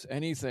scraps.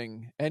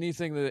 Anything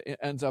that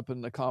ends up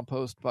in the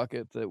compost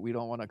bucket that we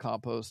don't want to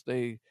compost,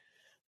 they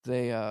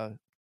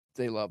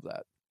love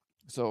that.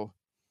 So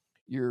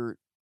you're,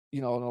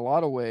 in a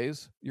lot of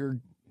ways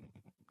and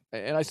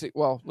I say,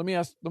 well, let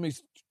me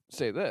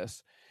say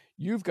this.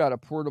 You've got a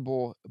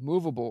portable,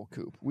 movable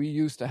coop. We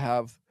used to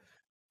have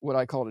what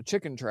I called a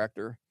chicken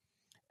tractor,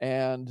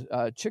 and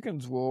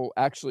chickens will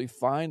actually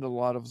find a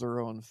lot of their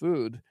own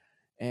food,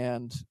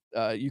 and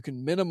you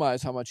can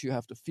minimize how much you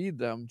have to feed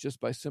them just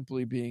by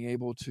simply being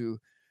able to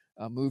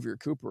move your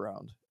coop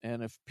around.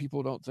 And if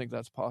people don't think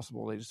that's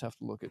possible, they just have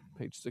to look at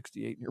page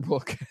 68 in your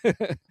book.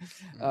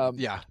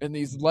 And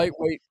these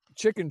lightweight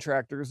chicken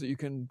tractors that you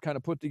can kind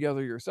of put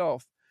together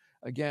yourself.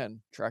 Again,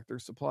 Tractor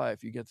Supply,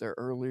 if you get there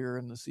earlier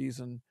in the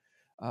season,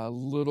 a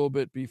little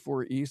bit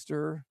before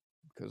Easter,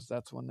 because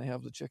that's when they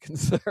have the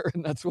chickens there,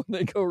 and that's when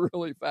they go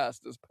really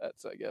fast as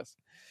pets, I guess.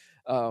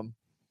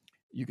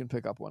 You can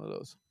pick up one of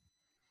those.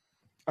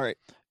 All right.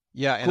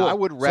 Yeah, and cool. I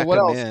would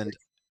recommend,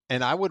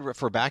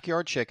 for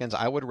backyard chickens,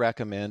 I would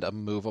recommend a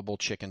movable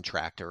chicken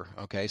tractor.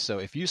 Okay, so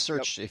if you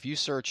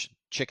search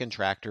chicken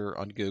tractor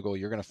on Google,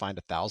 you're going to find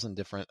 1,000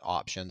 different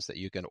options that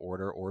you can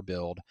order or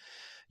build.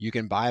 You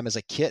can buy them as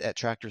a kit at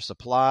Tractor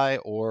Supply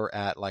or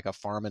at like a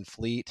Farm and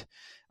Fleet.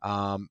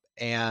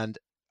 And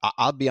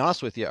I'll be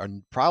honest with you,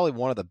 probably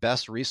one of the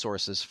best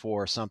resources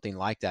for something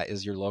like that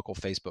is your local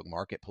Facebook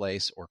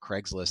marketplace or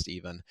Craigslist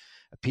even.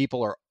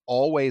 People are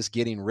always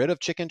getting rid of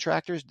chicken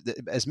tractors.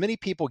 As many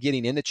people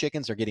getting into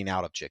chickens are getting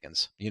out of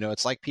chickens.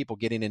 It's like people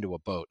getting into a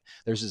boat.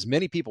 There's as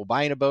many people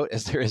buying a boat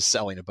as there is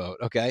selling a boat,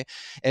 okay?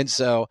 And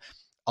so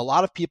a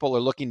lot of people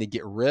are looking to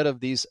get rid of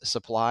these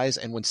supplies.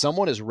 And when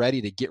someone is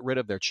ready to get rid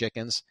of their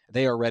chickens,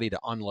 they are ready to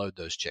unload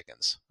those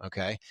chickens.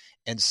 Okay.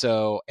 And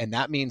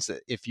that means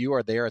that if you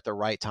are there at the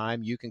right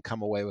time, you can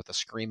come away with a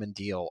screaming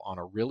deal on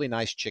a really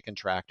nice chicken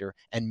tractor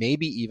and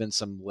maybe even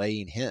some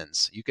laying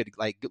hens. You could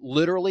like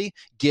literally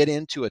get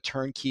into a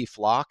turnkey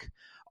flock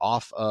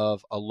off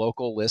of a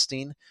local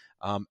listing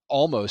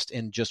almost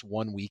in just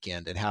one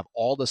weekend and have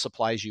all the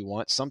supplies you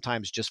want,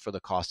 sometimes just for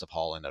the cost of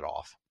hauling it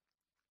off.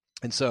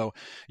 And so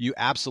you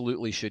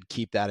absolutely should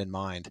keep that in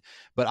mind.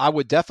 But I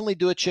would definitely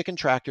do a chicken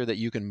tractor that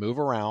you can move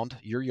around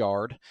your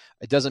yard.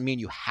 It doesn't mean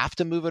you have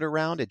to move it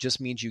around. It just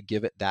means you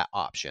give it that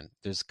option.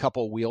 There's a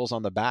couple of wheels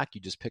on the back.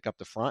 You just pick up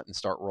the front and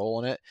start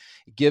rolling it.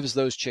 It gives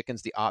those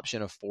chickens the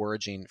option of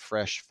foraging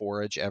fresh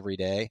forage every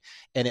day.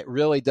 And it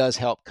really does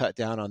help cut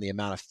down on the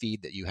amount of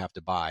feed that you have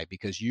to buy,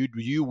 because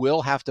you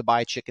will have to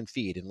buy chicken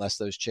feed unless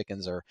those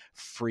chickens are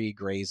free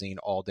grazing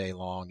all day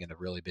long in a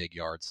really big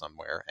yard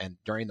somewhere. And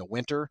during the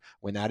winter,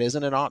 when that isn't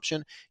an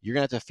option, you're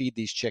going to have to feed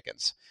these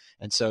chickens.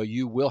 And so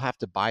you will have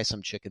to buy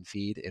some chicken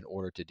feed in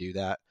order to do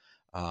that.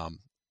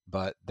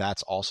 But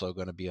that's also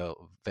going to be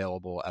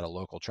available at a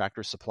local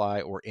Tractor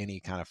Supply or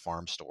any kind of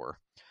farm store.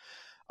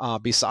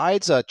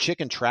 Besides a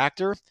chicken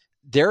tractor,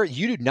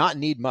 you do not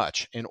need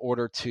much in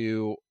order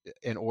to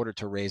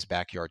raise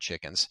backyard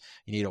chickens.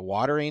 You need a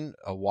watering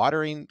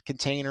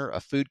container,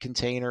 a food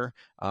container.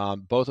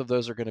 Both of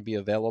those are going to be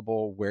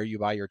available where you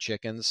buy your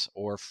chickens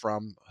or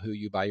from who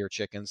you buy your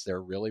chickens.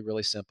 They're really,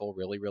 really simple,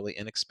 really, really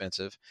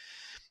inexpensive.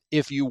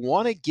 If you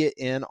want to get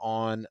in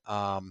on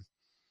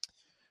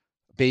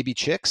baby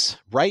chicks,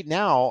 right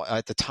now,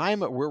 at the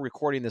time that we're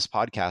recording this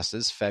podcast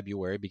is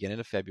February, beginning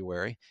of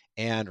February.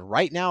 And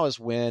right now is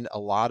when a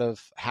lot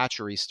of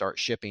hatcheries start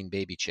shipping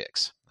baby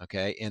chicks,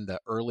 okay, in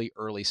the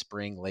early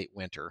spring, late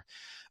winter.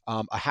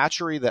 A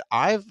hatchery that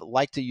I've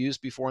liked to use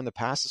before in the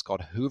past is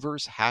called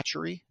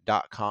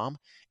hoovershatchery.com,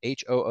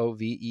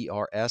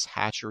 HOOVERS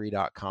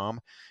hatchery.com.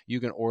 You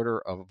can order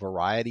a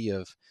variety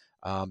of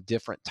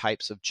different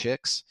types of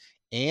chicks,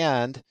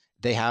 and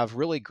they have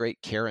really great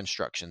care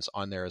instructions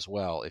on there as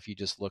well. If you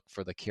just look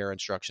for the care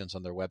instructions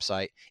on their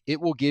website,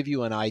 it will give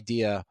you an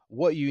idea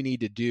what you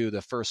need to do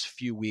the first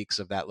few weeks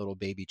of that little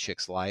baby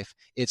chick's life.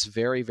 It's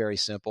very, very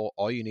simple.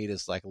 All you need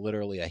is like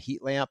literally a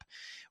heat lamp.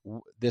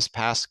 This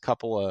past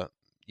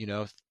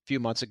few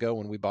months ago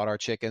when we bought our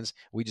chickens,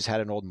 we just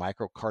had an old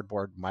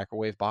cardboard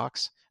microwave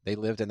box. They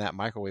lived in that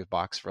microwave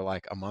box for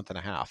like a month and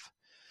a half,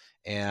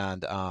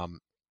 and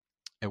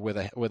with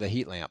a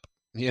heat lamp.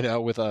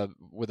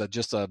 With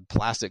just a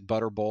plastic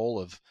butter bowl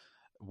of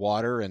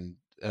water and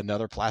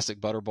another plastic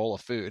butter bowl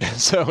of food.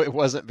 So it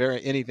wasn't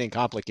anything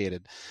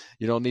complicated.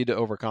 You don't need to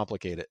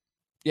overcomplicate it.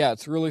 Yeah,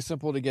 it's really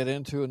simple to get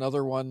into.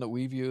 Another one that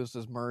we've used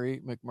is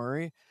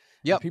McMurray.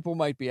 Yep. People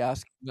might be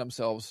asking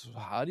themselves,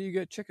 how do you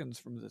get chickens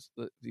from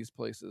these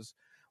places?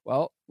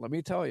 Well, let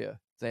me tell you,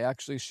 they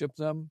actually ship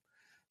them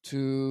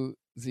to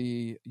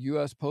the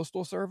U.S.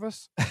 Postal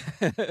Service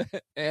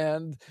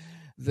and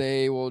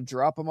they will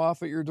drop them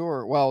off at your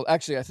door. Well,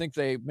 actually, I think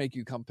they make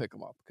you come pick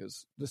them up,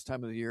 because this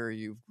time of the year,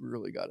 you've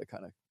really got to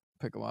kind of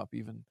pick them up,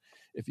 even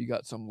if you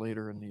got some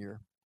later in the year.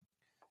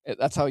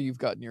 That's how you've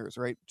gotten yours,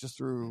 right? Just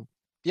through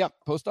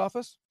post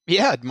office?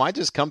 Yeah, mine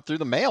just come through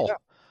the mail,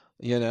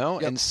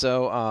 Yep. And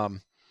so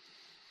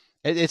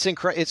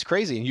it's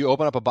crazy. You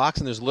open up a box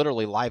and there's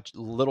literally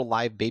little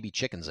live baby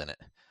chickens in it.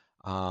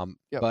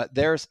 But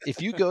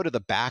if you go to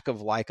the back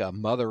of like a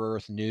Mother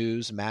Earth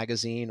News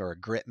magazine or a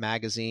Grit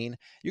magazine,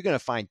 you're going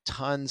to find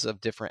tons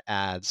of different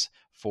ads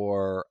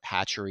for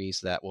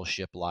hatcheries that will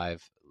ship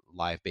live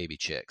baby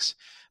chicks.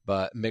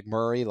 But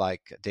McMurray,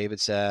 like David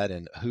said,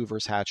 and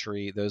Hoover's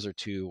Hatchery, those are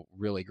two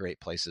really great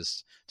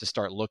places to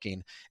start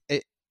looking.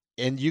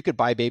 And you could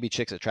buy baby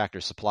chicks at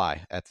Tractor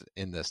Supply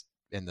in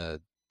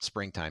the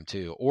springtime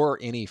too, or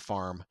any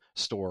farm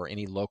store,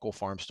 any local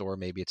farm store.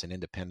 Maybe it's an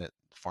independent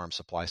farm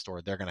supply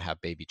store. They're going to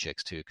have baby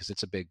chicks too, because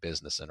it's a big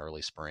business in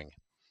early spring.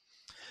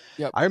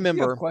 Yeah, I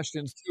remember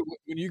questions too.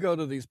 When you go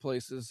to these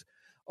places,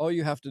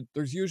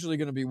 there's usually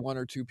going to be one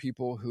or two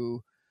people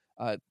who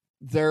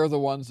they're the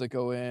ones that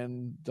go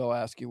in. They'll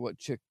ask you, what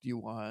chick do you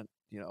want?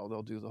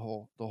 They'll do the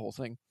whole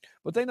thing,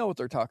 but they know what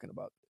they're talking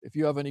about. If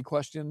you have any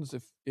questions,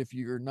 if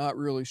you're not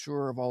really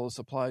sure of all the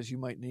supplies you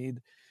might need,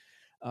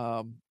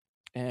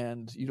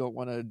 and you don't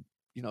want to,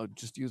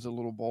 just use a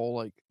little bowl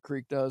like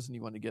Creek does, and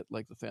you want to get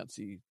like the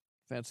fancy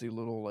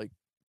little like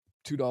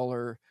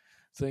 $2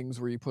 things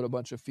where you put a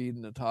bunch of feed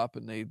in the top,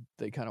 and they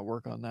kind of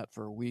work on that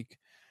for a week,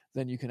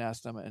 then you can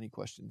ask them any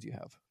questions you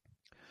have.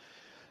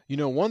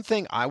 One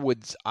thing I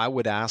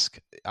would ask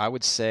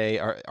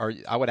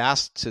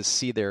to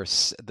see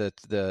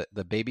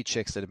the baby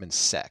chicks that have been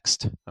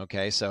sexed.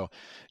 Okay, so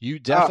you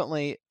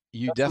definitely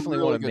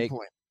want to make.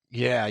 Point.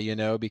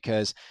 Yeah,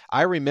 because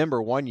I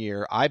remember one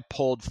year I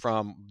pulled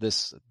from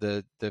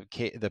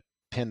the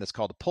pen that's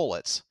called the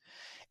pullets,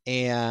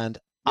 and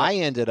Yep. I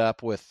ended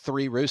up with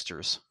 3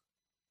 roosters.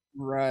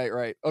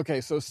 Right.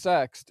 Okay, so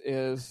sext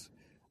is,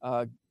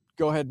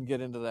 go ahead and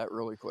get into that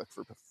really quick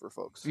for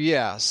folks.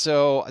 Yeah,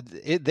 so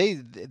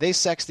they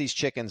sex these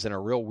chickens in a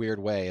real weird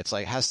way. It's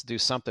like has to do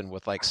something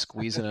with like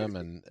squeezing them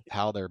and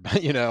how they're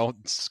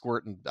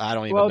squirting. I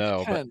don't even Well, it know,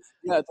 but depends.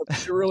 Yeah,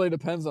 it really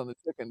depends on the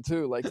chicken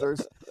too. Like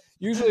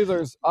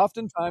there's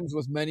oftentimes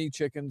with many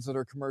chickens that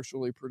are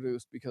commercially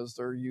produced because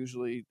they're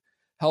usually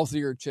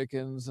healthier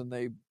chickens, and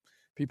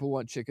people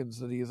want chickens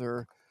that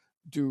either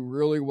do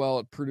really well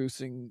at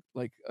producing,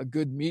 like a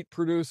good meat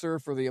producer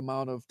for the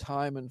amount of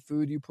time and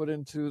food you put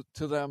into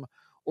them,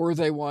 or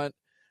they want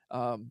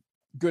um,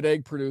 good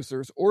egg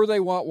producers, or they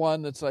want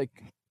one that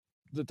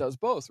does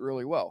both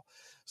really well.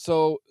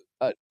 So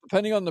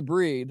depending on the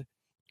breed,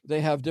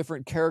 they have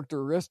different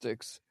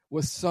characteristics.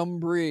 With some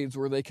breeds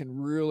where they can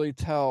really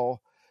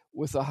tell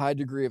with a high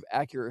degree of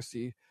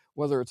accuracy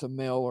whether it's a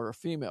male or a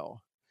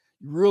female.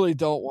 You really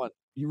don't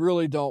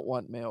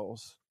want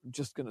males. I'm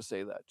just going to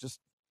say that.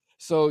 Just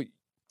so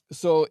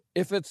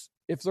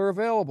if they're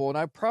available, and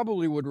I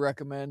probably would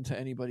recommend to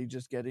anybody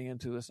just getting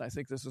into this, and I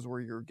think this is where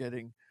you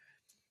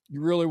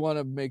really want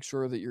to make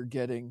sure that you're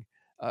getting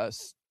uh,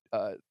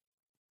 uh,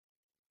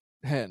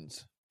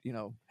 hens,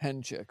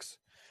 hen chicks.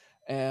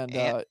 And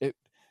and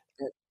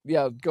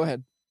yeah, go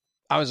ahead.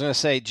 I was going to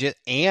say,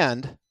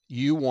 and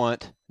you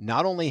want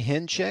not only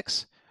hen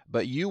chicks,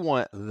 but you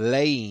want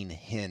laying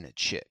hen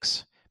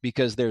chicks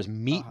because there's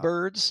meat Uh-huh.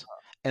 birds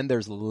and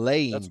there's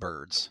laying That's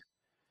birds.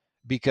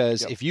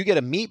 Because Yep. if you get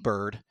a meat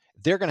bird,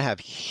 they're going to have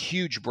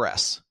huge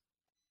breasts.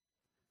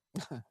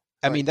 I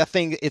Right. mean, that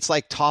thing, it's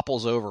like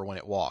topples over when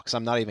it walks.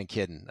 I'm not even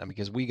kidding.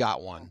 Because we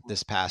got one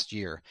this past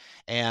year,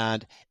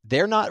 and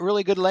they're not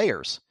really good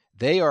layers.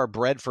 They are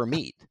bred for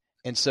meat.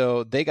 And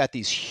so they got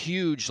these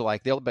huge,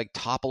 like they'll be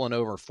toppling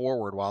over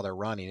forward while they're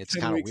running. It's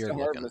 10 kind of weeks to weird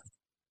looking. harvest.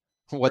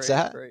 What's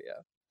that? Right,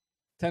 yeah.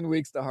 10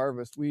 weeks to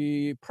harvest.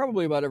 We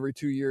probably about every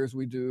 2 years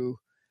we do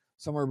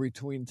somewhere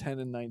between 10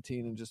 and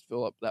 19 and just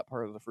fill up that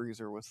part of the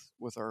freezer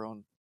with our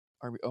own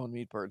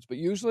meat birds. But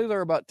usually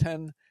they're about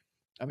 10.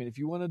 I mean, if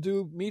you want to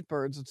do meat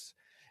birds,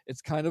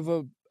 it's kind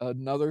of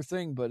another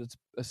thing, but it's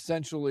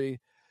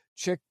essentially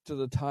chick to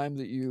the time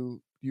that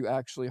you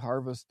actually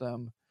harvest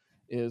them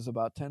is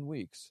about 10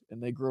 weeks,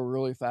 and they grow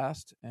really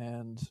fast.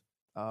 And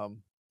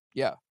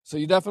yeah, so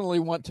you definitely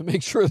want to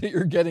make sure that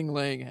you're getting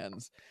laying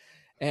hens.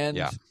 And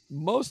Yeah.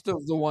 most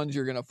of the ones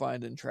you're going to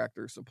find in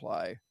Tractor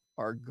Supply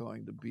are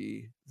going to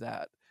be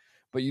that,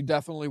 but you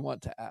definitely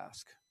want to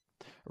ask.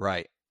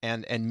 Right.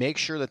 And make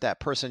sure that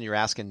person you're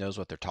asking knows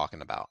what they're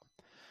talking about.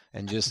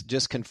 And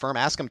just confirm,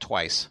 ask them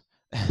twice.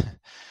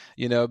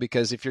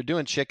 Because if you're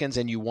doing chickens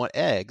and you want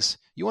eggs,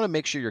 you want to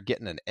make sure you're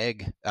getting an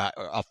egg,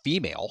 a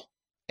female,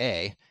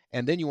 A,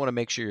 and then you want to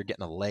make sure you're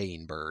getting a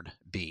laying bird,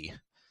 B.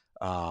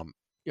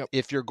 Yep.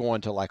 If you're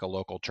going to like a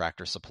local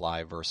Tractor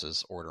Supply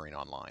versus ordering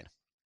online.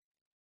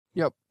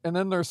 Yep. And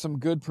then there's some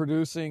good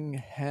producing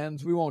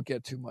hens. We won't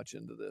get too much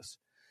into this.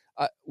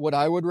 What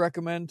I would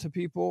recommend to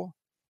people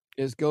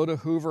is go to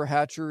Hoover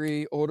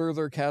Hatchery, order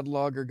their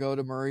catalog, or go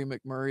to Murray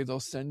McMurray. They'll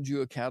send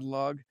you a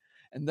catalog,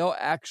 and they'll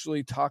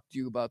actually talk to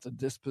you about the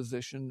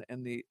disposition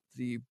and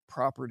the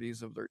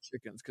properties of their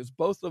chickens, because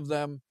both of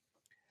them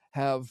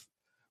have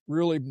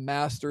really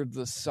mastered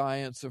the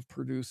science of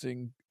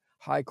producing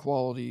high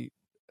quality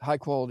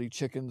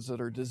chickens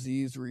that are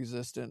disease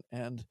resistant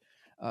and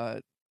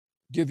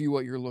give you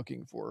what you're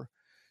looking for.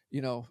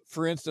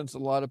 For instance, a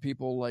lot of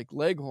people like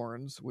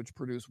Leghorns, which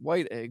produce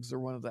white eggs. They're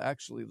one of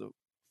the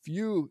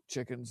few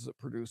chickens that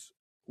produce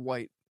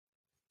white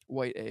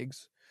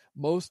eggs.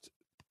 Most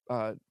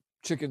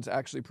chickens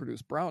actually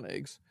produce brown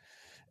eggs,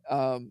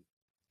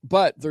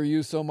 but they're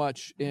used so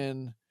much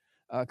in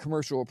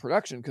commercial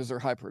production because they're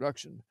high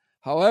production.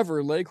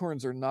 However,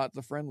 Leghorns are not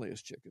the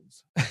friendliest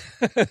chickens.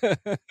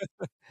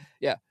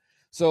 Yeah,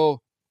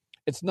 so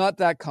it's not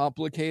that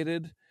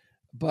complicated,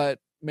 but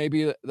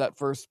maybe that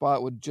first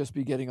spot would just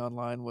be getting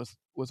online with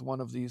one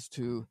of these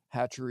two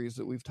hatcheries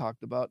that we've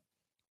talked about.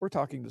 We're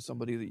talking to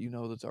somebody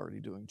that that's already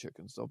doing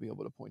chickens. They'll be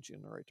able to point you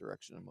in the right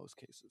direction in most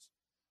cases.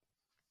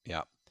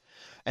 Yeah.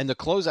 And the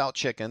closeout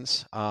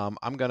chickens, I'm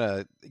going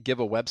to give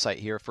a website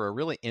here for a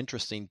really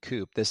interesting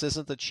coop. This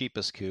isn't the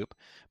cheapest coop,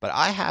 but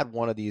I had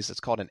one of these. It's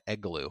called an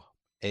eggloo,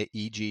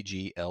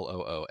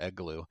 EGGLOO,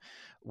 eggloo,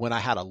 when I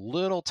had a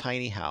little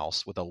tiny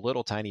house with a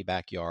little tiny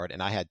backyard,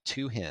 and I had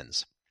 2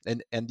 hens.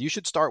 And you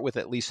should start with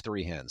at least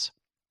 3 hens.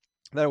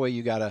 That way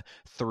you got a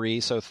 3,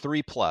 so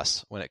 3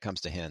 plus when it comes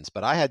to hens.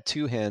 But I had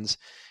 2 hens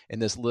in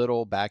this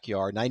little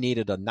backyard, and I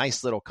needed a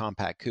nice little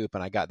compact coop,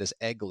 and I got this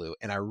eggloo,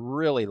 and I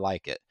really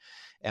like it.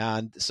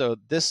 And so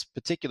this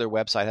particular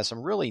website has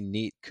some really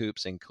neat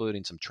coops,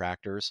 including some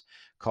tractors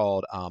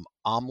called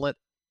Omlet,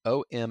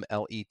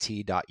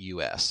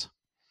 OMLET.us.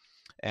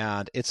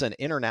 And it's an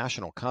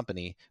international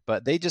company,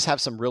 but they just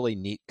have some really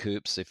neat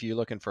coops. If you're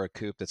looking for a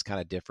coop that's kind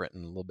of different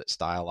and a little bit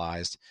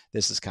stylized,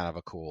 this is kind of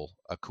a cool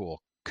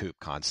coop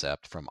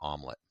concept from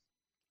Omlet.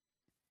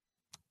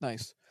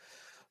 Nice.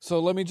 So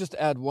let me just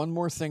add one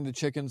more thing to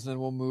chickens, then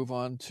we'll move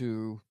on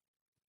to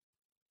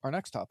our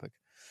next topic.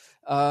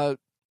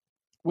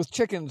 With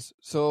chickens,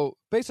 so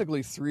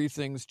basically 3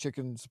 things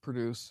chickens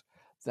produce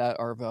that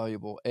are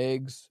valuable: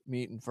 eggs,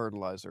 meat, and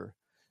fertilizer.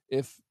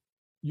 If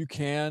you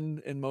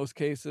can, in most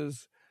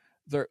cases,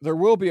 there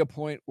will be a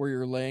point where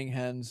your laying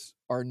hens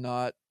are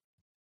not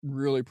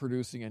really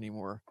producing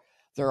anymore.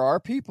 There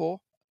are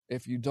people,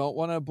 if you don't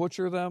want to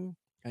butcher them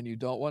and you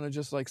don't want to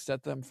just like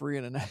set them free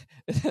in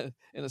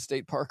in a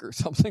state park or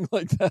something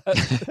like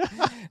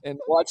that and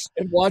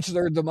watch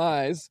their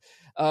demise.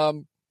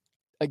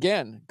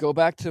 Again, go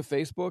back to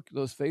Facebook,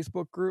 those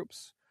Facebook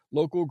groups,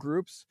 local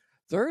groups.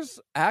 There's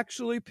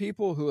actually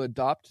people who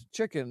adopt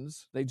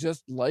chickens.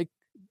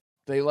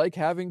 They like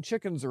having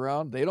chickens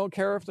around. They don't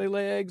care if they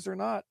lay eggs or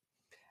not.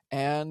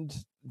 And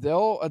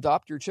they'll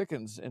adopt your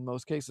chickens in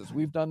most cases.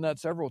 We've done that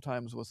several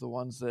times with the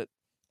ones that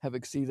have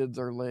exceeded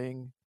their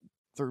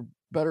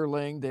better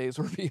laying days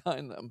were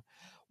behind them.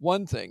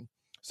 One thing.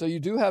 So you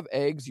do have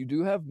eggs, you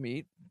do have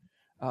meat.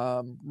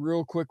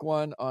 Real quick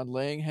one on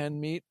laying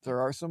hen meat. There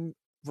are some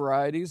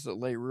varieties that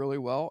lay really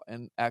well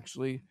and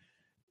actually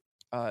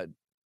are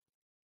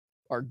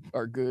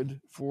good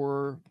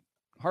for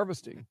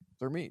harvesting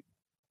their meat.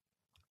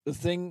 The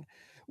thing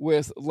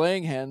with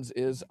laying hens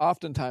is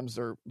oftentimes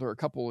they're a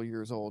couple of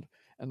years old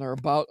and they're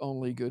about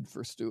only good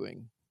for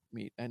stewing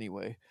meat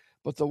anyway.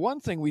 But the one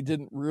thing we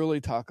didn't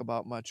really talk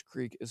about much,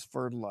 Creek, is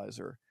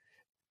fertilizer.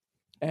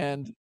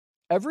 And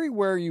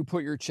everywhere you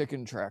put your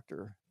chicken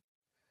tractor,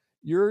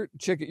 you're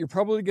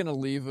probably going to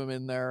leave them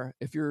in there.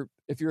 If you're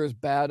as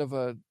bad of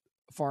a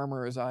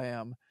farmer as I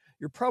am,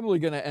 you're probably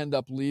going to end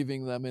up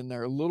leaving them in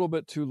there a little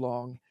bit too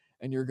long,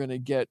 and you're going to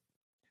get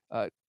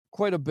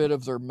quite a bit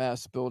of their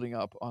mess building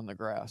up on the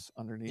grass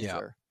underneath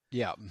there.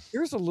 Yeah.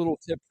 Here's a little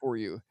tip for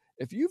you.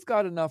 If you've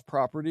got enough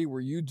property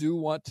where you do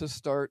want to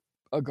start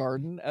a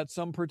garden at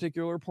some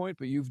particular point,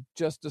 but you've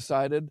just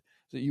decided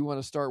that you want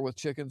to start with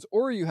chickens,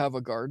 or you have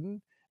a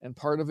garden and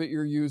part of it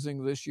you're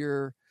using this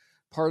year,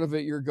 part of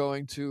it you're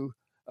going to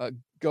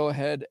go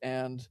ahead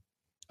and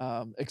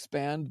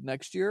expand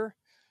next year,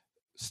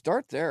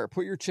 start there.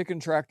 Put your chicken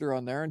tractor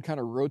on there and kind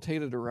of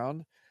rotate it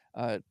around.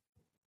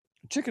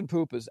 Chicken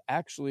poop is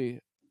actually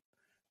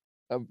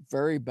a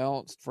very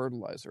balanced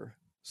fertilizer.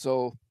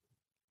 So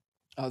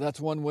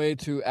that's one way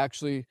to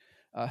actually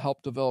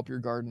help develop your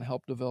garden,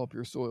 help develop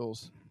your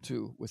soils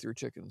too with your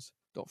chickens.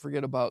 Don't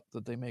forget about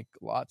that they make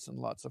lots and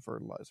lots of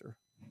fertilizer.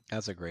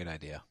 That's a great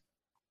idea.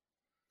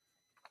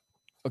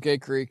 Okay,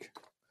 Creek.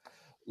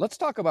 Let's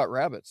talk about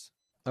rabbits.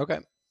 Okay.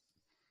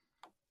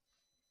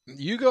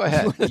 You go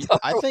ahead.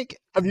 I think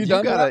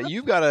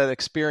you've got an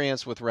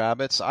experience with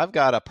rabbits. I've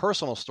got a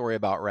personal story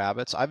about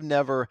rabbits.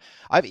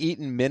 I've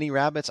eaten many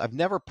rabbits. I've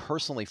never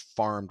personally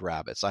farmed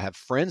rabbits. I have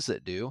friends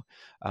that do,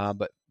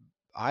 but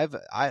I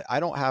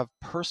don't have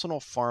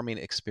personal farming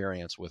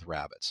experience with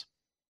rabbits.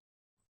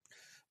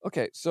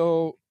 Okay,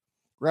 so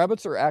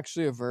rabbits are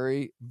actually a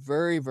very,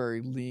 very,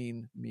 very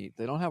lean meat.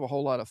 They don't have a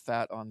whole lot of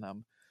fat on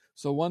them.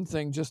 So one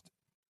thing,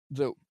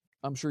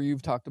 I'm sure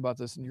you've talked about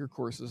this in your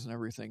courses and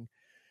everything.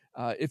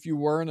 If you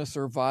were in a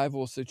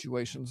survival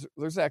situation,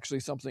 there's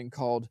actually something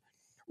called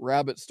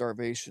rabbit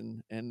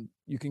starvation, and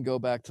you can go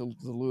back to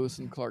the Lewis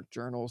and Clark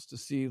journals to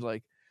see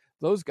like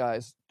those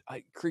guys.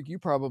 Creek, you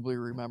probably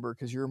remember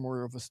because you're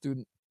more of a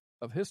student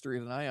of history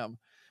than I am,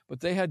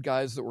 but they had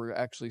guys that were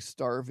actually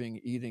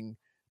starving, eating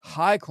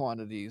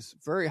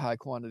very high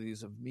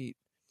quantities of meat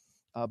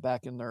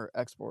back in their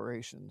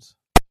explorations.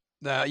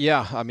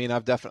 Yeah, I mean,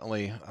 I've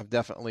definitely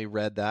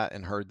read that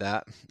and heard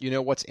that. You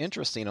know, what's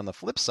interesting on the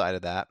flip side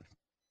of that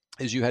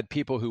is you had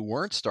people who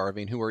weren't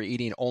starving who were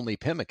eating only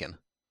pemmican,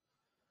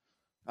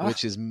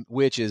 which is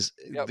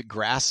the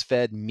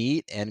grass-fed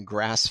meat and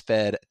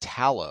grass-fed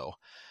tallow.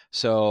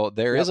 So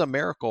there is a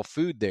miracle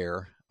food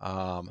there,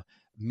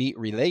 meat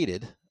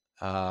related,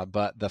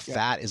 but the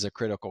fat is a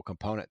critical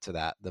component to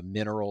that, the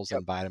minerals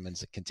and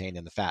vitamins contained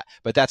in the fat.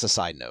 But that's a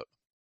side note.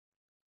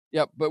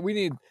 Yep,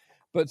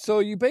 but so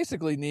you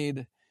basically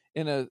need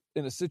in a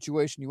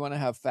situation you want to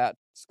have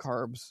fats,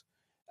 carbs,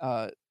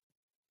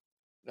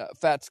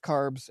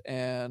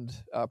 and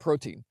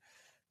protein.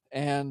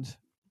 And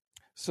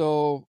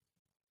so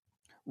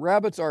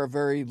rabbits are a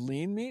very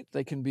lean meat.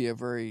 They can be a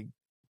very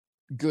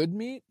good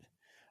meat.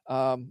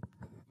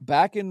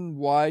 Back in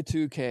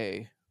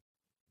Y2K,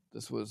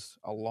 this was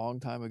a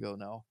long time ago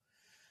now,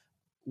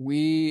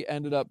 we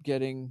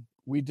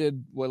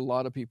did what a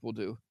lot of people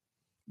do.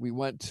 We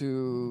went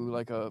to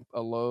like a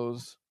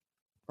Lowe's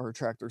or a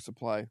Tractor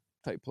Supply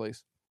type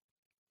place,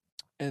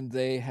 and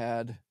they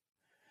had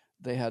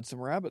some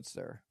rabbits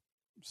there.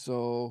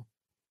 So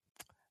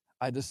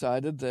I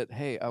decided that,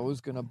 hey, I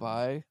was going to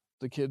buy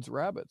the kids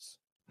rabbits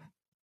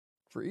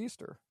for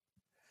Easter.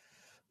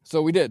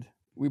 So we did.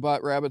 We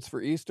bought rabbits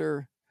for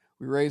Easter.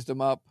 We raised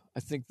them up. I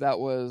think that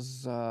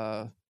must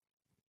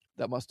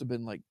have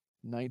been like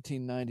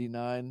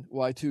 1999.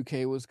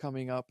 Y2K was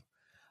coming up.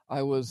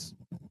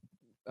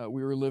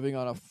 We were living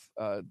on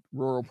a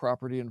rural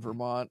property in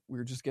Vermont. We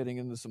were just getting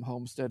into some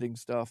homesteading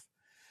stuff.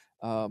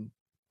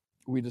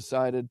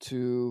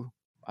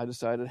 I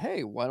decided,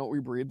 hey, why don't we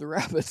breed the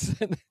rabbits?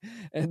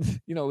 And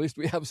at least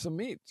we have some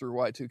meat through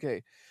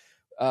Y2K.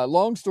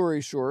 Long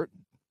story short,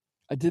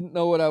 I didn't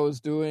know what I was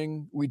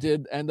doing. We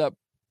did end up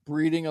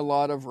breeding a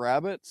lot of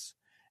rabbits.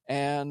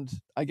 And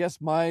I guess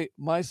my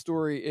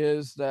story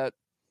is that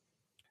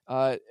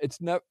it's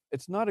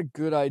not a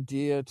good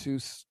idea to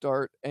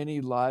start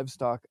any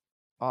livestock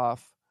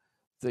off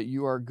that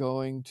you are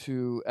going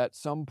to at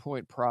some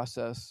point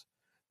process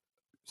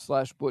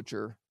 /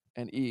 butcher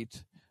and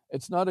eat.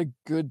 It's not a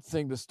good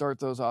thing to start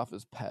those off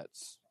as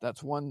pets.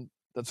 That's one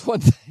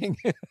thing.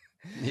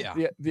 Yeah.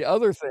 The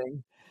other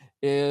thing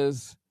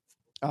is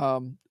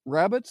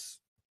rabbits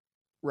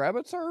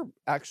are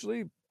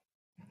actually,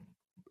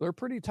 they're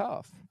pretty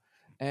tough,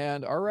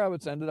 and our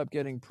rabbits ended up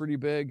getting pretty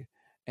big.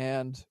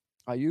 And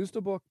I used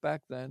a book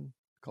back then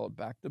called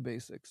Back to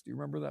Basics. Do you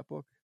remember that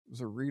book? It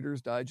was a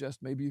Reader's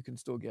Digest. Maybe you can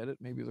still get it.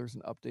 Maybe there's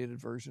an updated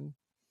version,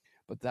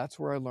 but that's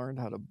where I learned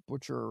how to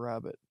butcher a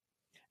rabbit,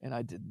 and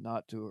I did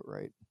not do it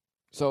right.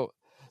 So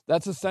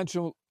that's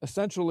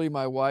essentially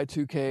my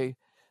Y2K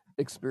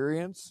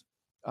experience.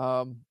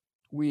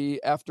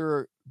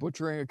 After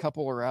butchering a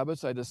couple of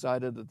rabbits, I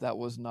decided that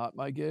was not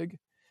my gig,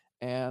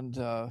 and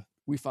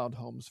we found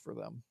homes for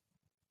them.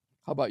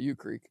 How about you,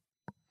 Creek?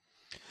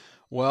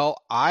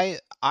 Well, I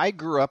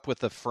grew up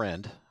with a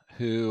friend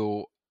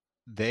who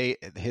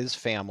his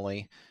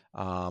family,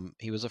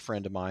 he was a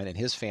friend of mine, and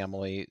his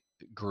family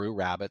grew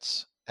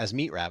rabbits as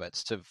meat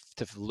rabbits to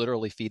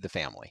literally feed the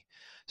family.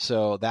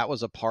 So that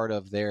was a part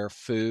of their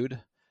food.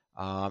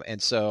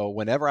 And so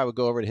whenever I would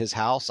go over to his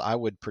house, I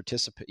would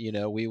participate.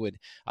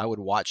 I would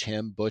watch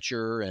him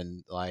butcher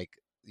and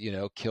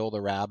kill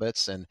the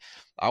rabbits, and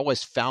I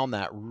always found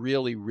that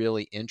really,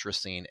 really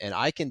interesting. And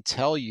I can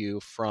tell you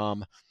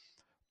from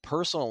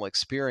personal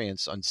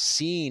experience on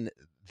seeing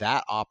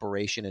that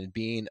operation and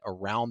being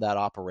around that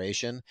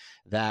operation,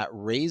 that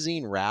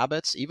raising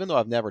rabbits, even though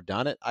I've never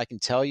done it, I can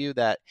tell you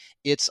that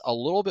it's a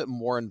little bit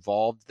more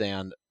involved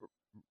than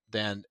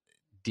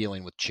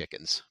dealing with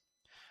chickens.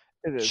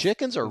 It is.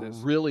 Chickens are It is.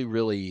 really,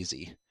 really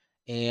easy.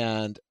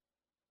 And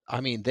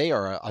I mean, they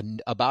are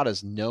about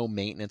as no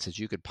maintenance as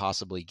you could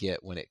possibly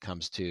get when it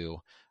comes to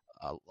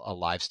a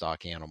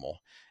livestock animal.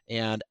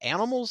 And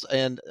animals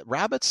and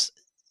rabbits,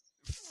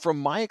 from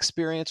my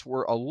experience,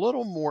 were a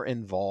little more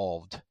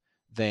involved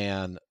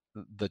than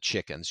the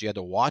chickens. You had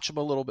to watch them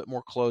a little bit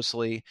more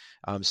closely.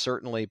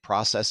 Certainly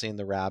processing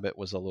the rabbit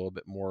was a little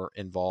bit more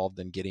involved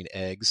than getting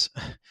eggs.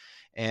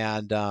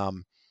 And,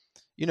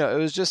 it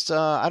was just,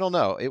 I don't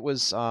know. It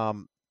was, I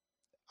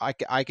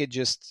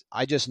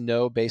just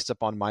know based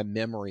upon my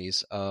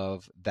memories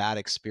of that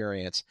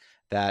experience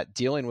that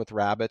dealing with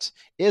rabbits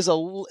is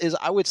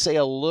I would say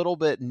a little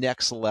bit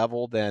next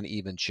level than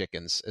even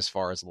chickens as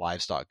far as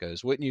livestock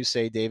goes. Wouldn't you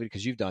say, David?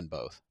 Because you've done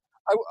both.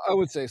 I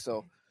would say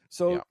so.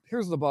 So Yeah.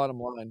 here's the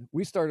bottom line.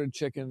 We started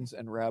chickens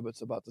and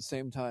rabbits about the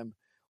same time.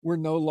 We're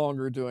no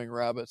longer doing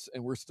rabbits,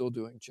 and we're still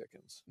doing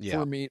chickens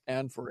for meat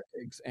and for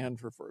eggs and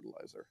for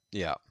fertilizer.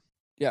 Yeah.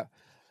 Yeah.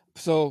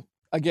 So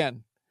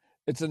again,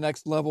 it's a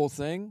next level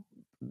thing.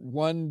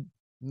 One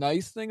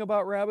nice thing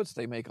about rabbits,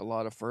 they make a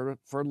lot of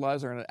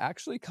fertilizer, and it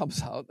actually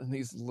comes out in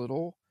these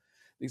little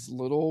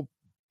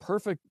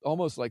perfect,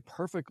 almost like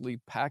perfectly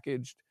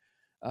packaged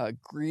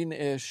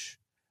greenish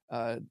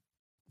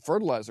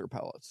fertilizer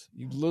pellets.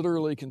 You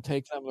literally can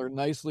take them. They're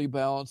nicely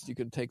balanced. You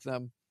can take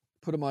them,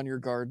 put them on your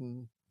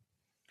garden,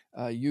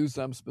 use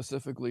them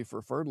specifically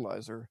for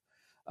fertilizer.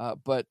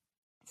 But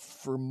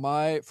from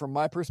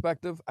my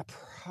perspective, I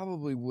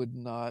probably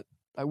wouldn't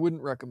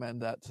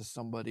recommend that to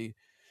somebody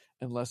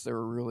unless they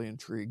were really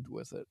intrigued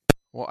with it.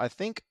 Well, I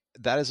think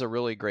that is a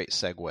really great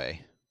segue,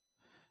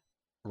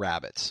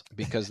 rabbits,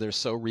 because they're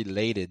so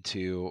related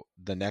to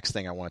the next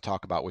thing I want to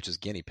talk about, which is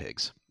guinea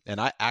pigs. And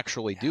I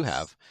actually do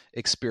have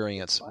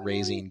experience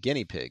raising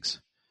guinea pigs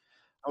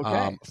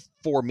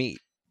for meat.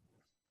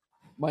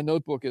 My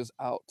notebook is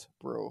out,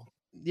 bro.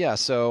 Yeah,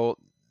 so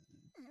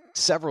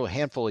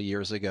handful of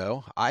years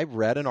ago, I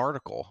read an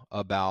article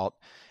about,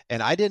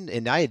 and I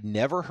had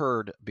never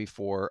heard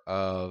before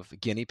of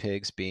guinea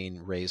pigs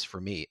being raised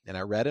for meat. And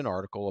I read an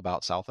article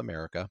about South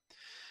America,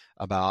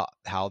 about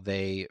how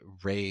they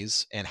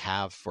raise and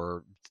have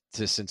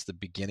since the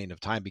beginning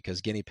of time,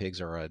 because guinea pigs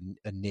are a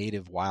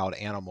native wild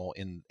animal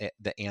in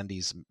the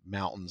Andes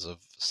Mountains of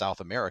South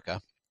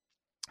America.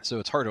 So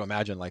it's hard to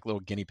imagine like little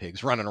guinea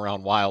pigs running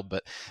around wild,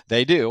 but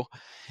they do.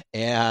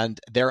 And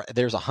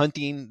there's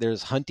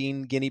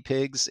hunting guinea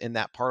pigs in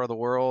that part of the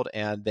world,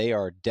 and they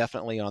are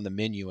definitely on the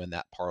menu in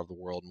that part of the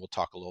world. And we'll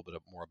talk a little bit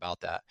more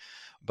about that.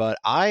 But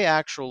I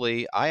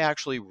actually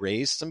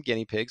raised some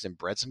guinea pigs and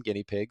bred some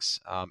guinea pigs,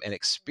 and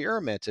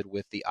experimented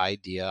with the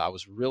idea. I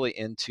was really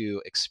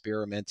into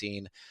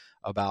experimenting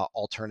about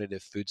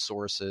alternative food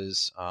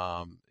sources,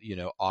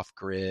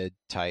 off-grid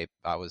type.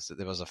 There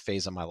was a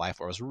phase of my life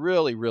where I was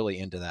really, really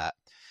into that.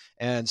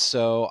 And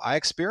so I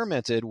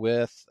experimented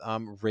with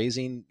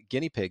raising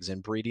guinea pigs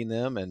and breeding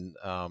them, and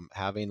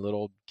having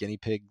little guinea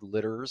pig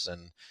litters.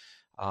 And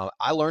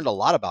I learned a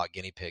lot about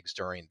guinea pigs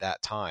during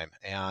that time.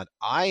 And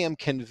I am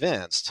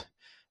convinced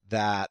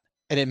that,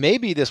 and it may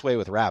be this way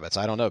with rabbits,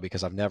 I don't know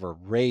because I've never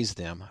raised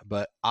them,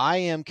 but I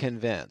am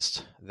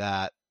convinced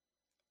that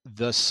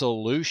the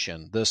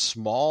solution, the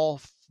small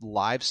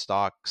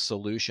livestock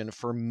solution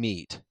for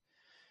meat,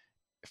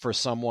 for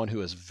someone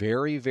who is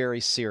very, very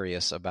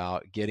serious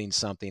about getting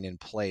something in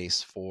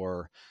place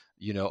for,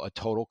 a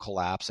total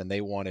collapse, and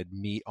they wanted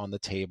meat on the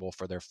table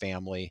for their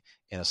family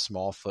in a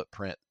small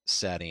footprint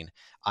setting,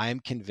 I am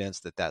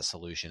convinced that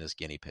solution is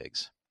guinea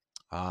pigs.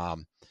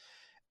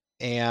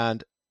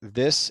 And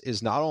this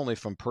is not only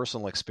from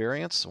personal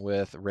experience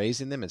with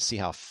raising them and see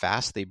how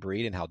fast they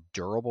breed and how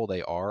durable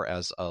they are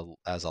as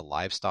a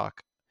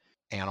livestock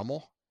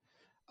animal.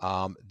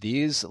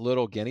 These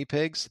little guinea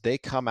pigs, they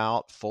come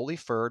out fully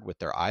furred with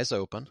their eyes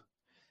open.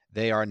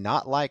 They are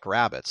not like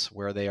rabbits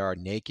where they are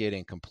naked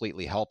and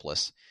completely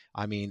helpless.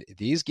 I mean,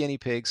 these guinea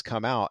pigs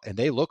come out and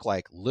they look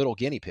like little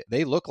guinea pigs.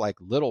 They look like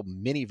little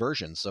mini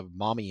versions of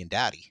mommy and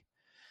daddy.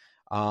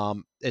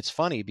 It's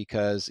funny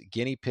because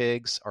guinea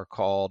pigs are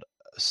called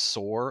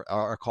sow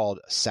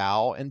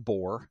and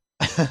boar.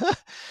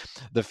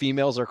 The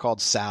females are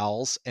called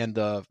sows and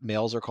the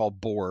males are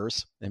called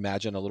boars.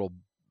 Imagine a little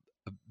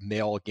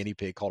male guinea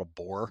pig called a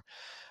boar.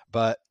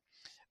 But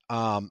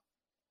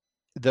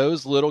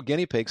those little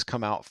guinea pigs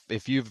come out,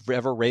 if you've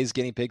ever raised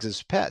guinea pigs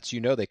as pets,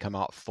 they come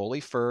out fully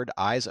furred,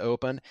 eyes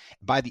open.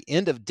 By the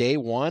end of day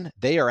one,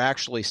 they are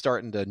actually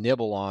starting to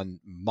nibble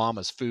on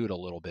mama's food a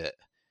little bit,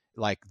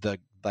 like the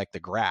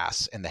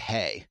grass and the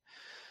hay.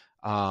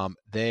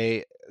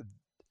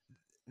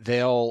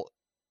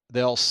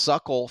 They'll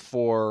suckle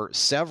for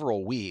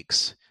several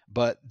weeks,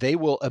 but they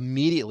will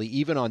immediately,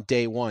 even on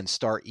day one,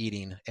 start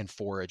eating and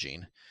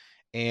foraging.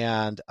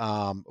 And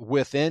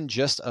within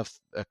just a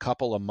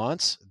couple of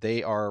months,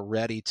 they are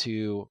ready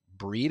to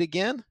breed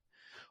again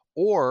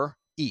or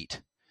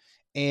eat.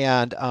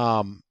 And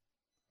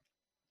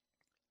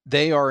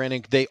they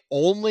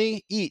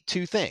only eat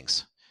two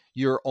things.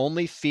 You're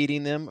only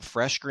feeding them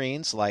fresh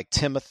greens like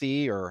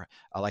timothy or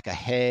like a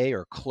hay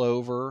or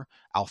clover,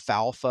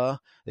 alfalfa.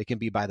 It can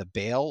be by the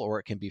bale or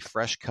it can be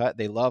fresh cut.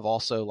 They love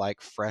also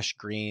like fresh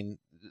green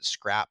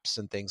scraps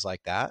and things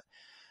like that.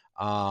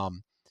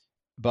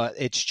 But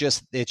it's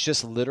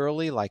just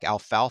literally like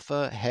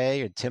alfalfa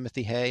hay and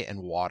timothy hay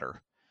and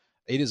water.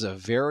 It is a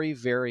very,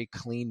 very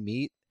clean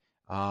meat.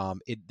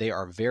 They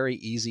are very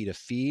easy to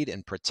feed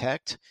and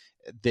protect.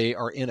 They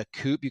are in a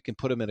coop. You can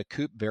put them in a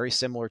coop very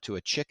similar to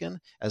a chicken,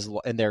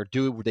 and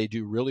they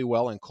do really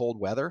well in cold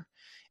weather.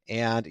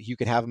 And you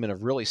can have them in a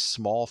really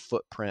small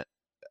footprint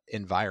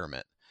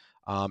environment.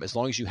 As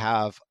long as you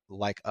have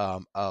like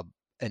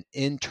an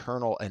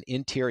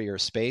interior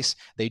space.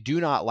 They do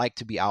not like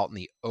to be out in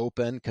the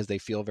open because they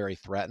feel very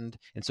threatened.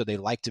 And so they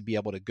like to be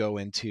able to go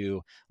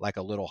into like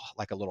a little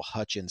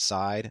hutch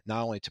inside,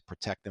 not only to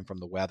protect them from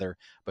the weather,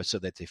 but so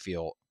that they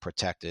feel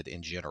protected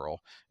in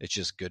general. It's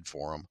just good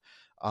for them.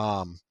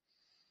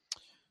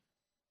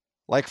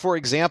 Like, for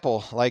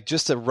example, like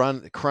just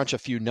to crunch a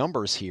few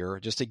numbers here,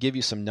 just to give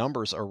you some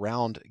numbers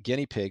around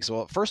guinea pigs.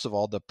 Well, first of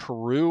all, the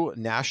Peru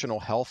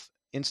National Health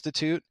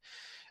Institute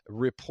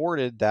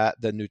reported that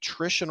the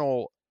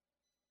nutritional,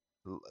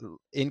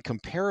 in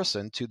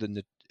comparison to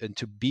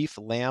beef,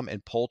 lamb,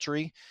 and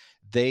poultry,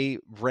 they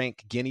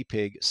rank guinea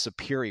pig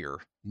superior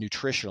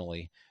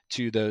nutritionally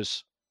to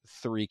those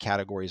three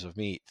categories of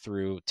meat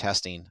through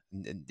testing,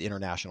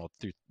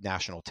 through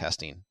national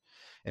testing,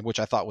 and which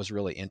I thought was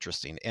really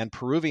interesting. And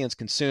Peruvians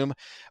consume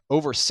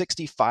over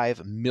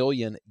 65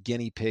 million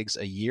guinea pigs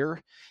a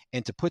year.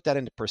 And to put that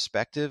into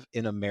perspective,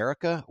 in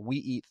America, we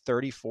eat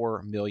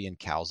 34 million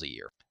cows a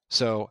year.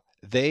 So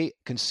they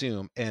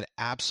consume an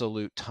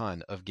absolute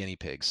ton of guinea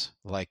pigs.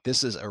 Like,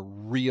 this is a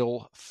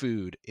real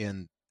food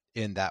in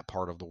that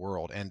part of the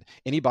world. And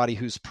anybody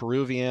who's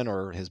Peruvian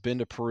or has been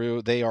to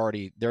Peru,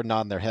 they're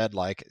nodding their head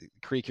like,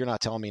 Creek, you're not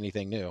telling me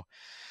anything new.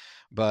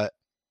 But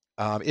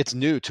it's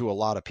new to a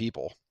lot of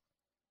people.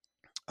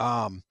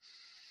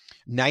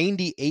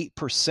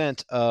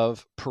 98%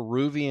 of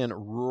Peruvian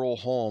rural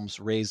homes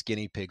raise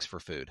guinea pigs for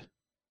food,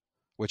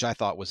 which I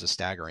thought was a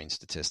staggering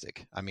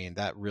statistic. I mean,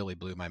 that really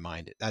blew my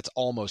mind. That's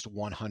almost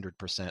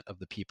 100% of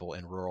the people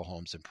in rural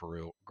homes in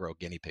Peru grow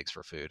guinea pigs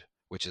for food,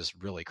 which is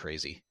really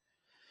crazy.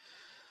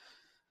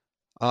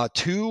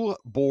 2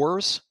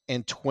 boars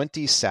and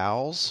 20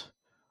 sows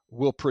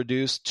will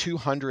produce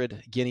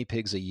 200 guinea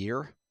pigs a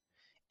year.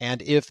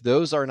 And if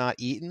those are not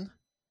eaten,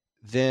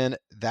 then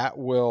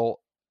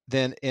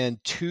in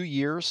 2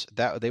 years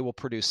that they will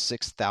produce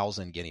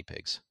 6,000 guinea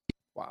pigs.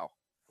 Wow.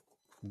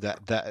 That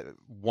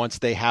once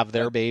they have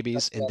their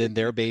babies and then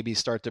their babies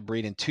start to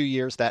breed in 2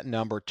 years, that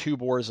number, 2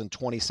 boars and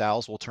 20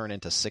 sows, will turn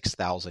into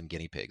 6,000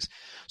 guinea pigs.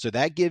 So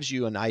that gives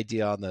you an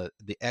idea on the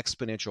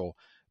exponential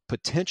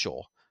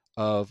potential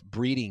of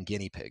breeding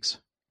guinea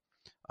pigs.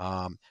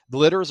 The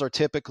litters are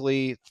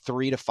typically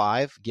 3 to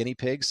 5 guinea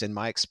pigs. In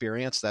my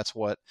experience, that's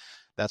what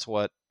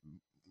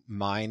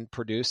mine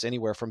produce,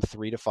 anywhere from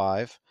 3 to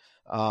 5.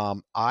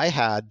 I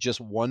had just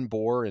 1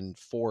 boar and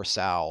 4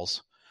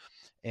 sows,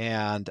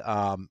 and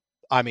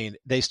I mean,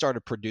 they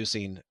started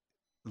producing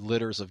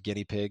litters of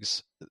guinea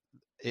pigs.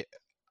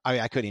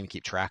 I couldn't even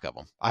keep track of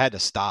them. I had to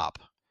stop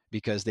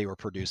because they were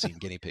producing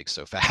guinea pigs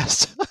so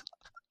fast.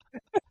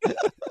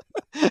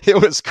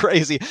 It was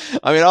crazy.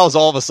 I mean, I was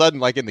all of a sudden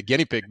like in the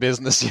guinea pig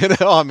business,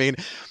 I mean,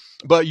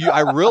 but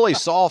I really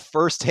saw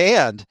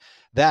firsthand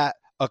that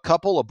a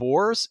couple of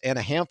boars and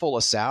a handful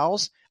of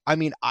sows, I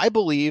mean, I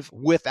believe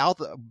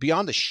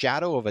beyond the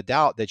shadow of a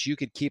doubt that you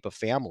could keep a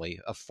family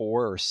of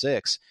 4 or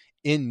 6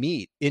 in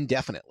meat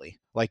indefinitely.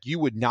 Like you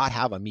would not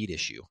have a meat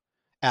issue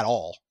at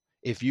all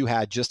if you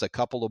had just a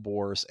couple of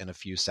boars and a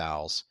few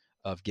sows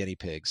of guinea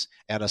pigs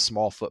and a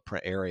small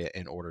footprint area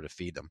in order to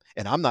feed them.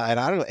 And I'm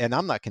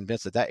not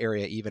convinced that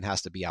area even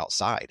has to be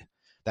outside.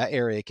 That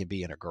area can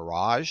be in a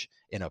garage,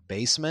 in a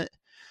basement.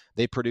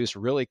 They produce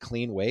really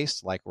clean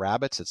waste like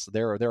rabbits.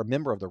 They're a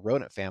member of the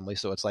rodent family,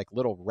 so it's like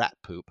little rat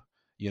poop,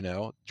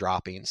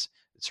 droppings.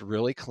 It's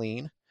really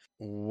clean.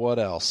 What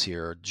else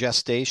here?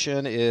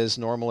 Gestation is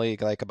normally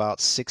like about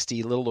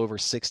 60, a little over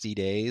 60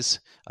 days.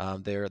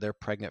 They're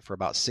pregnant for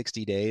about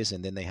 60 days,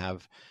 and then they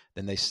have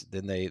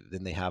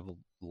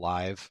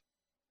live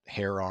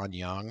hair on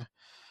young.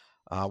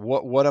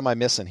 What am I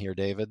missing here,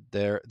 David?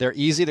 They're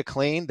easy to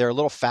clean. They're a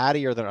little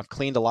fattier than I've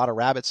cleaned a lot of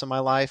rabbits in my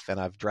life,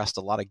 and I've dressed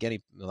a lot of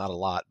not a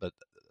lot, but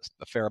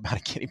a fair amount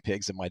of guinea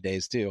pigs in my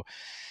days too.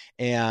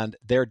 And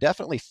they're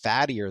definitely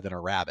fattier than a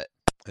rabbit.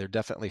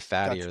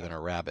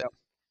 Yep.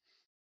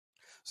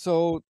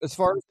 So as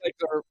far as like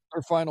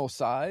their final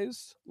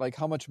size, like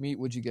how much meat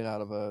would you get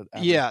out of a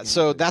Yeah,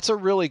 so pig? that's a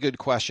really good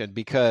question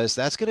because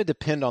that's going to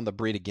depend on the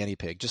breed of guinea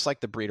pig, just like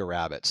the breed of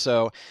rabbit.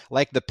 So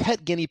like the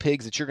pet guinea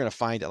pigs that you're going to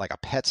find at like a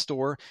pet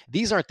store,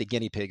 these aren't the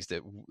guinea pigs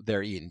that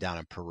they're eating down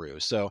in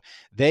Peru. So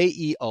they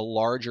eat a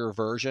larger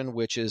version,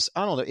 which is,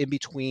 I don't know, in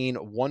between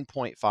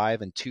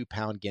 1.5 and 2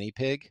 pound guinea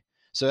pig.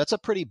 So that's a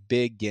pretty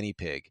big guinea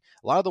pig.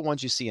 A lot of the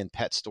ones you see in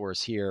pet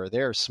stores here,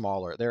 they're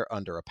smaller. They're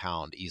under a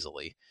pound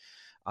easily.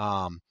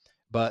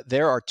 But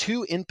there are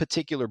 2 in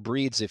particular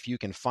breeds, if you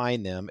can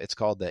find them. It's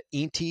called the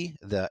Inti,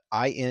 the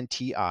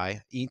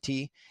INTI,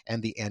 Inti,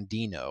 and the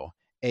Andino,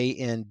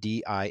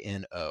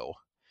 ANDINO.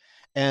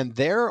 And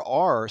there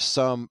are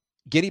some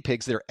guinea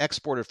pigs that are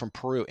exported from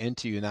Peru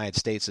into the United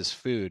States as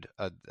food.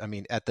 I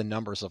mean, at the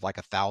numbers of like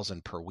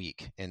 1,000 per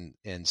week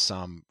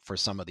for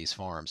some of these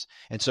farms.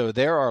 And so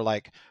there are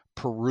like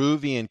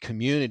Peruvian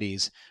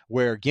communities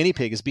where guinea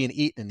pig is being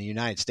eaten in the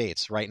United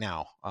States right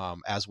now,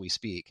 as we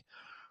speak.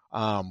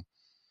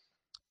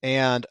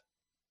 And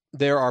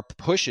there are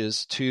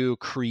pushes to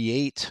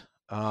create,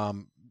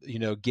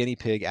 guinea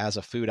pig as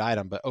a food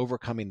item, but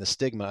overcoming the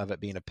stigma of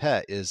it being a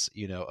pet is,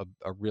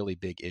 a really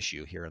big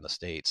issue here in the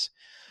States.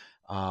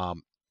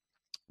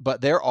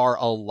 But there are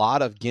a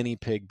lot of guinea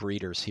pig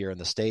breeders here in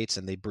the States,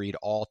 and they breed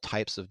all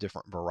types of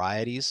different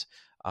varieties.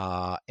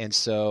 And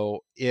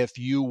so if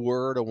you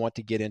were to want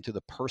to get into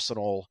the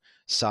personal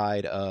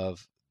side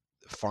of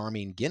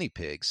farming guinea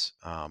pigs,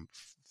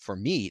 for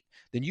meat,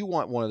 then you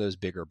want one of those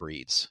bigger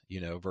breeds,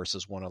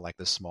 versus one of like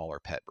the smaller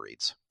pet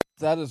breeds.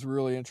 That is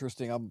really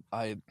interesting.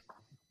 I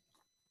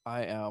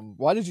am.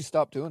 Why did you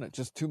stop doing it?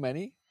 Just too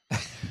many?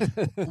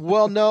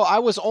 Well, no, I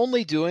was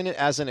only doing it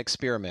as an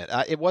experiment.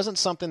 It wasn't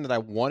something that I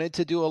wanted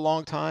to do a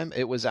long time.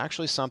 It was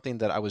actually something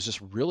that I was just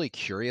really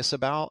curious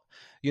about.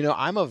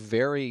 I'm a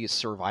very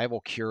survival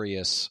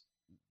curious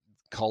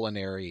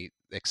culinary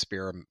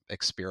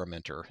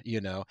experimenter,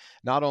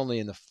 not only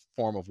in the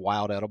form of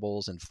wild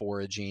edibles and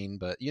foraging,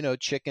 but,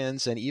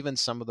 chickens and even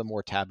some of the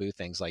more taboo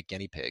things like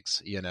guinea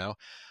pigs,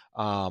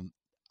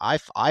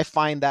 I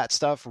find that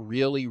stuff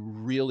really,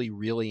 really,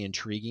 really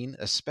intriguing,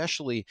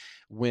 especially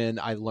when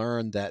I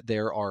learned that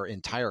there are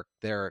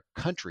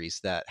countries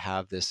that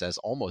have this as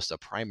almost a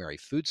primary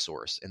food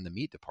source in the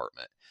meat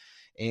department.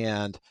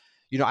 And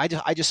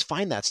I just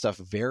find that stuff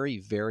very,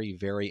 very,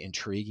 very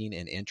intriguing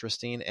and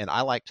interesting, and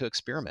I like to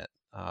experiment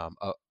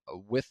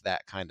with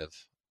that kind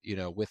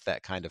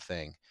of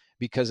thing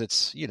because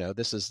it's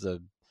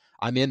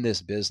I'm in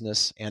this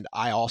business, and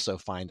I also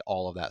find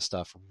all of that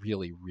stuff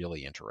really,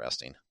 really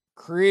interesting.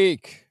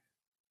 Creek,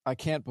 I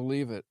can't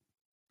believe it.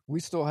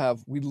 We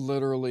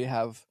literally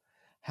have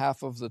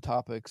half of the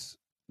topics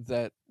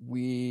that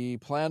we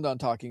planned on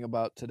talking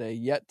about today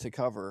yet to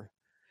cover,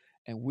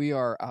 and we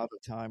are out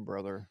of time,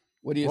 brother.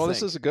 What do you think? Well,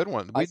 this is a good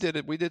one. We did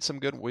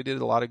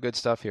a lot of good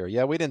stuff here.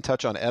 Yeah, we didn't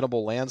touch on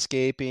edible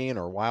landscaping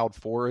or wild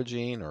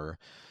foraging or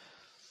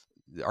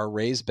our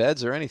raised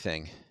beds or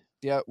anything.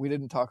 Yeah, we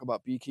didn't talk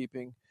about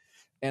beekeeping.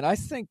 And I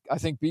think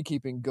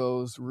beekeeping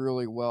goes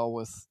really well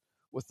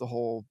with the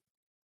whole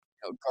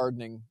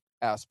gardening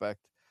aspect.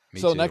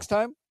 Me so too. next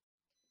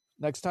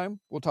time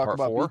we'll talk Part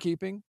about 4?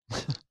 beekeeping.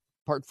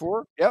 Part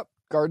 4. Yep,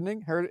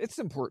 gardening. It's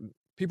important.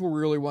 People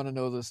really want to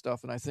know this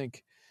stuff, and I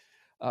think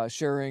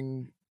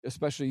sharing,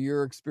 especially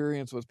your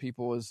experience with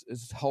people,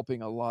 is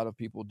helping a lot of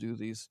people do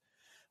these.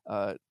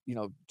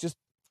 Just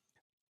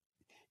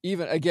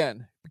even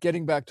again,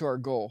 getting back to our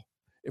goal.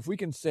 If we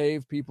can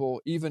save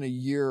people even a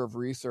year of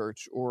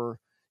research, or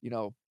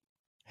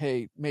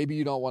hey, maybe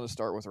you don't want to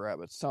start with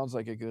rabbits. Sounds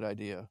like a good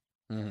idea.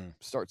 Mm-hmm.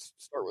 Start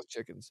with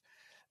chickens.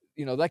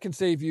 That can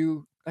save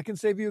you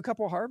a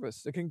couple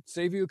harvests. It can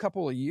save you a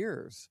couple of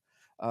years.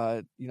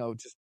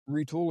 just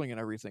retooling and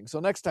everything. So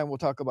next time we'll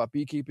talk about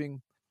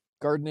beekeeping,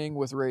 gardening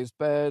with raised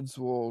beds.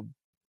 We'll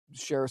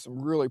share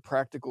some really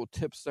practical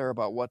tips there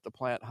about what to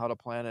plant, how to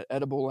plant it,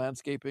 edible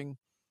landscaping,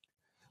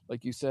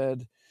 like you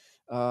said,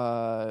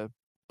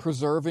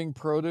 preserving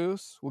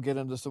produce. We'll get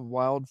into some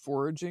wild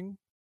foraging,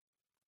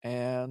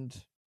 and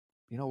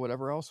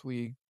whatever else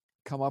we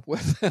come up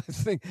with.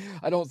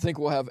 I don't think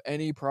we'll have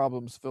any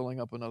problems filling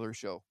up another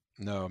show.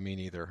 No, me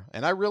neither.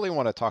 And I really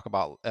want to talk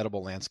about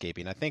edible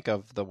landscaping. I think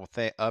of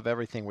of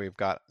everything we've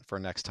got for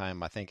next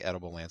time, I think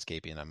edible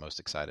landscaping I'm most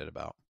excited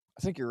about.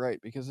 I think you're right,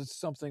 because it's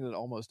something that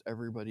almost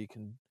everybody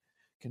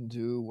can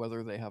do,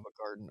 whether they have a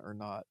garden or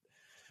not.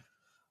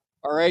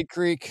 All right,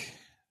 Creek.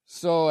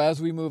 So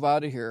as we move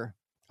out of here,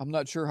 I'm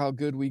not sure how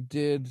good we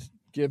did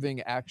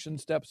giving action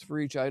steps for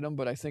each item,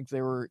 but I think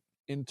they were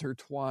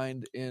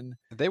intertwined in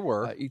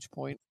each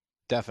point.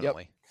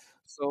 Definitely. Yep.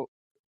 So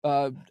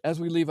as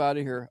we leave out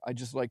of here, I'd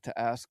just like to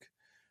ask,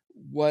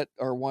 what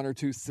are one or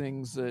two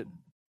things that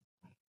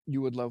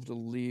you would love to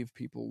leave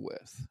people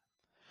with?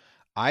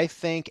 I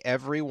think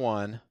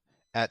everyone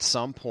at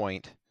some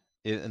point,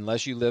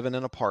 unless you live in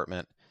an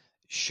apartment,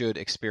 should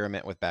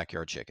experiment with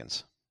backyard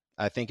chickens.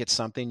 I think it's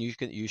something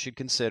you should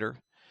consider.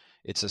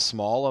 It's a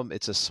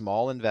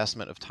small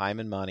investment of time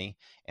and money,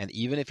 and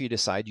even if you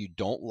decide you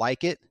don't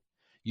like it,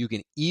 you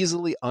can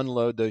easily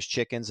unload those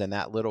chickens in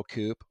that little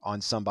coop on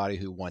somebody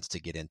who wants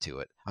to get into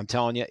it. I'm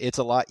telling you, it's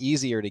a lot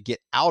easier to get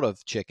out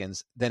of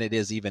chickens than it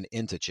is even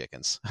into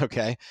chickens,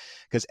 okay?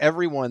 Because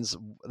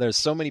there's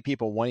so many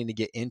people wanting to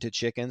get into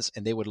chickens,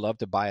 and they would love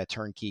to buy a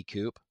turnkey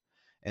coop.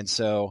 And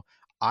so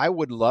I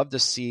would love to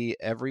see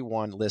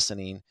everyone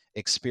listening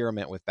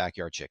experiment with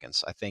backyard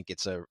chickens. I think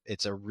it's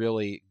a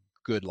really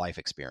good life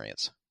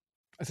experience.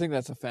 I think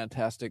that's a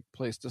fantastic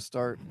place to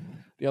start.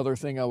 The other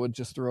thing I would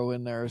just throw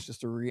in there is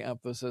just a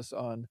re-emphasis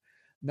on,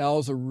 now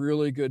is a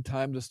really good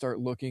time to start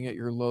looking at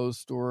your Lowe's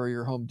store,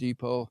 your Home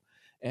Depot.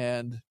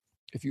 And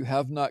if you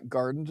have not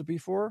gardened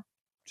before,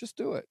 just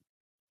do it.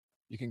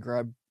 You can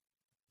grab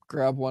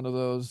one of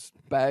those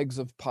bags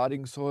of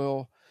potting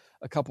soil,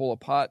 a couple of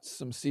pots,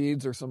 some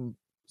seeds, or some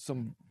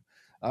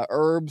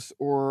herbs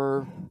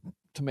or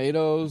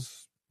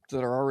tomatoes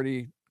that are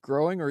already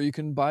growing, or you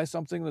can buy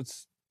something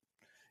that's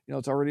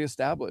it's already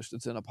established.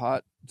 It's in a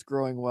pot. It's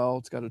growing well.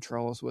 It's got a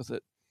trellis with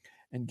it,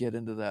 and get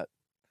into that.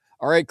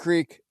 All right,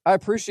 Creek, I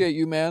appreciate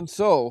you, man.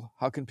 So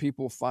how can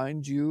people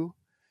find you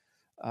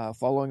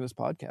following this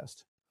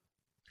podcast?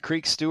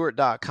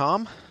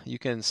 CreekStewart.com. You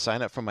can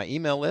sign up for my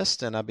email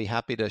list, and I'll be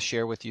happy to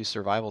share with you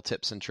survival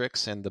tips and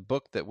tricks. And the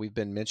book that we've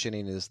been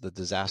mentioning is The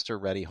Disaster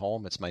Ready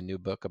Home. It's my new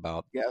book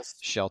about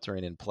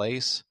sheltering in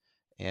place.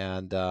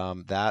 And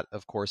that,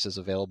 of course, is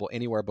available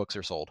anywhere books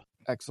are sold.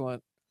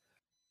 Excellent.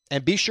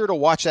 And be sure to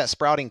watch that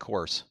sprouting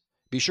course.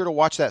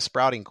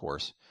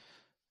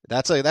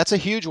 That's a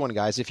huge one,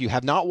 guys. If you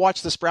have not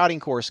watched the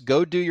sprouting course,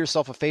 go do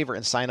yourself a favor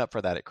and sign up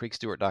for that at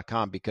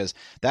CreekStewart.com, because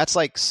that's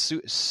like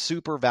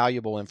super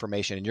valuable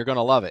information, and you're going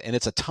to love it. And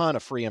it's a ton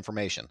of free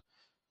information.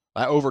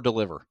 I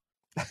over-deliver.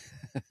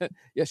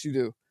 Yes, you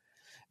do.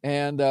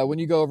 And when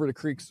you go over to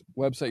Creek's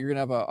website, you're going to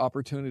have an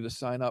opportunity to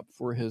sign up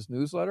for his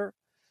newsletter.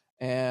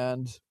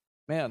 And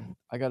man,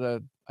 I got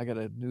a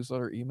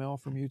newsletter email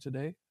from you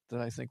today that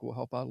I think will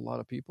help out a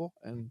lot of people.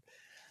 And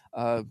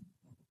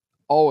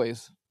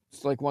always,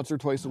 it's like once or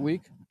twice a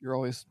week, you're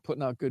always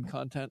putting out good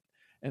content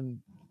and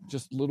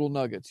just little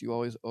nuggets. You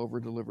always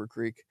over-deliver,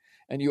 Creek.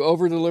 And you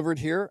over-delivered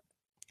here,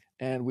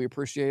 and we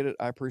appreciate it.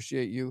 I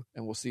appreciate you,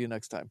 and we'll see you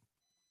next time.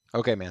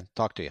 Okay, man.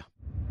 Talk to you.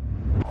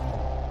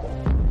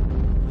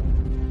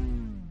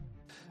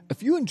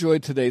 If you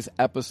enjoyed today's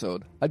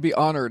episode, I'd be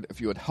honored if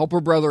you would help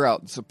a brother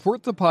out and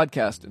support the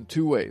podcast in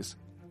two ways.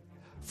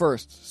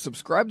 First,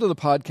 subscribe to the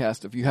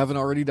podcast if you haven't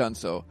already done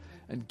so,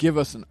 and give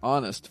us an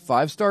honest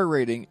 5-star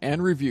rating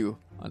and review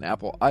on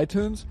Apple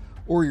iTunes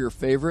or your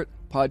favorite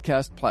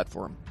podcast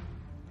platform.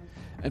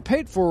 And pay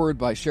it forward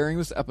by sharing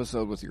this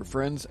episode with your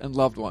friends and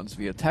loved ones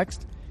via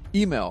text,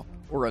 email,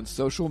 or on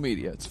social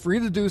media. It's free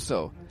to do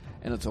so,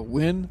 and it's a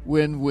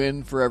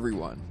win-win-win for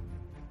everyone.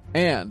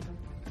 And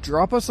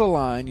drop us a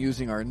line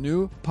using our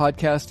new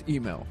podcast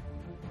email,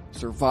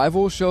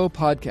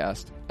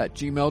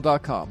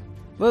 survivalshowpodcast@gmail.com.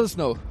 Let us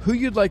know who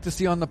you'd like to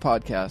see on the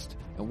podcast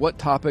and what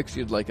topics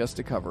you'd like us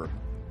to cover.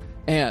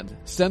 And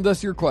send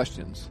us your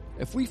questions.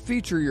 If we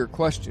feature your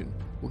question,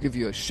 we'll give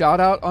you a shout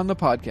out on the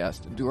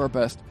podcast and do our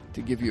best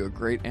to give you a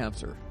great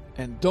answer.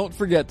 And don't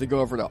forget to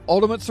go over to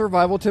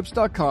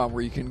ultimatesurvivaltips.com,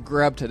 where you can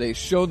grab today's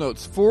show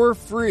notes for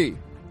free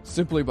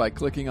simply by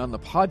clicking on the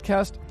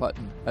podcast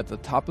button at the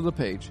top of the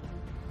page.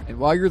 And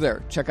while you're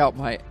there, check out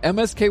my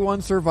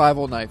MSK1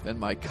 survival knife and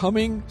my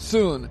coming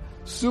soon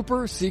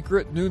super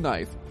secret new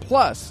knife,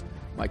 plus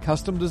my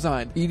custom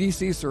designed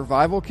EDC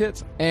survival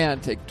kits,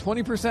 and take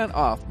 20%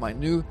 off my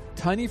new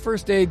tiny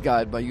first aid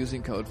guide by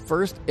using code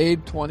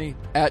FIRSTAID20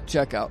 at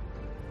checkout.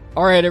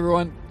 All right,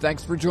 everyone,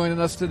 thanks for joining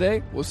us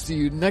today. We'll see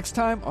you next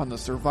time on the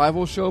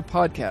Survival Show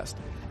podcast.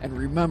 And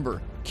remember,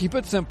 keep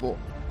it simple,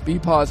 be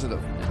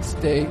positive, and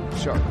stay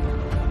sharp.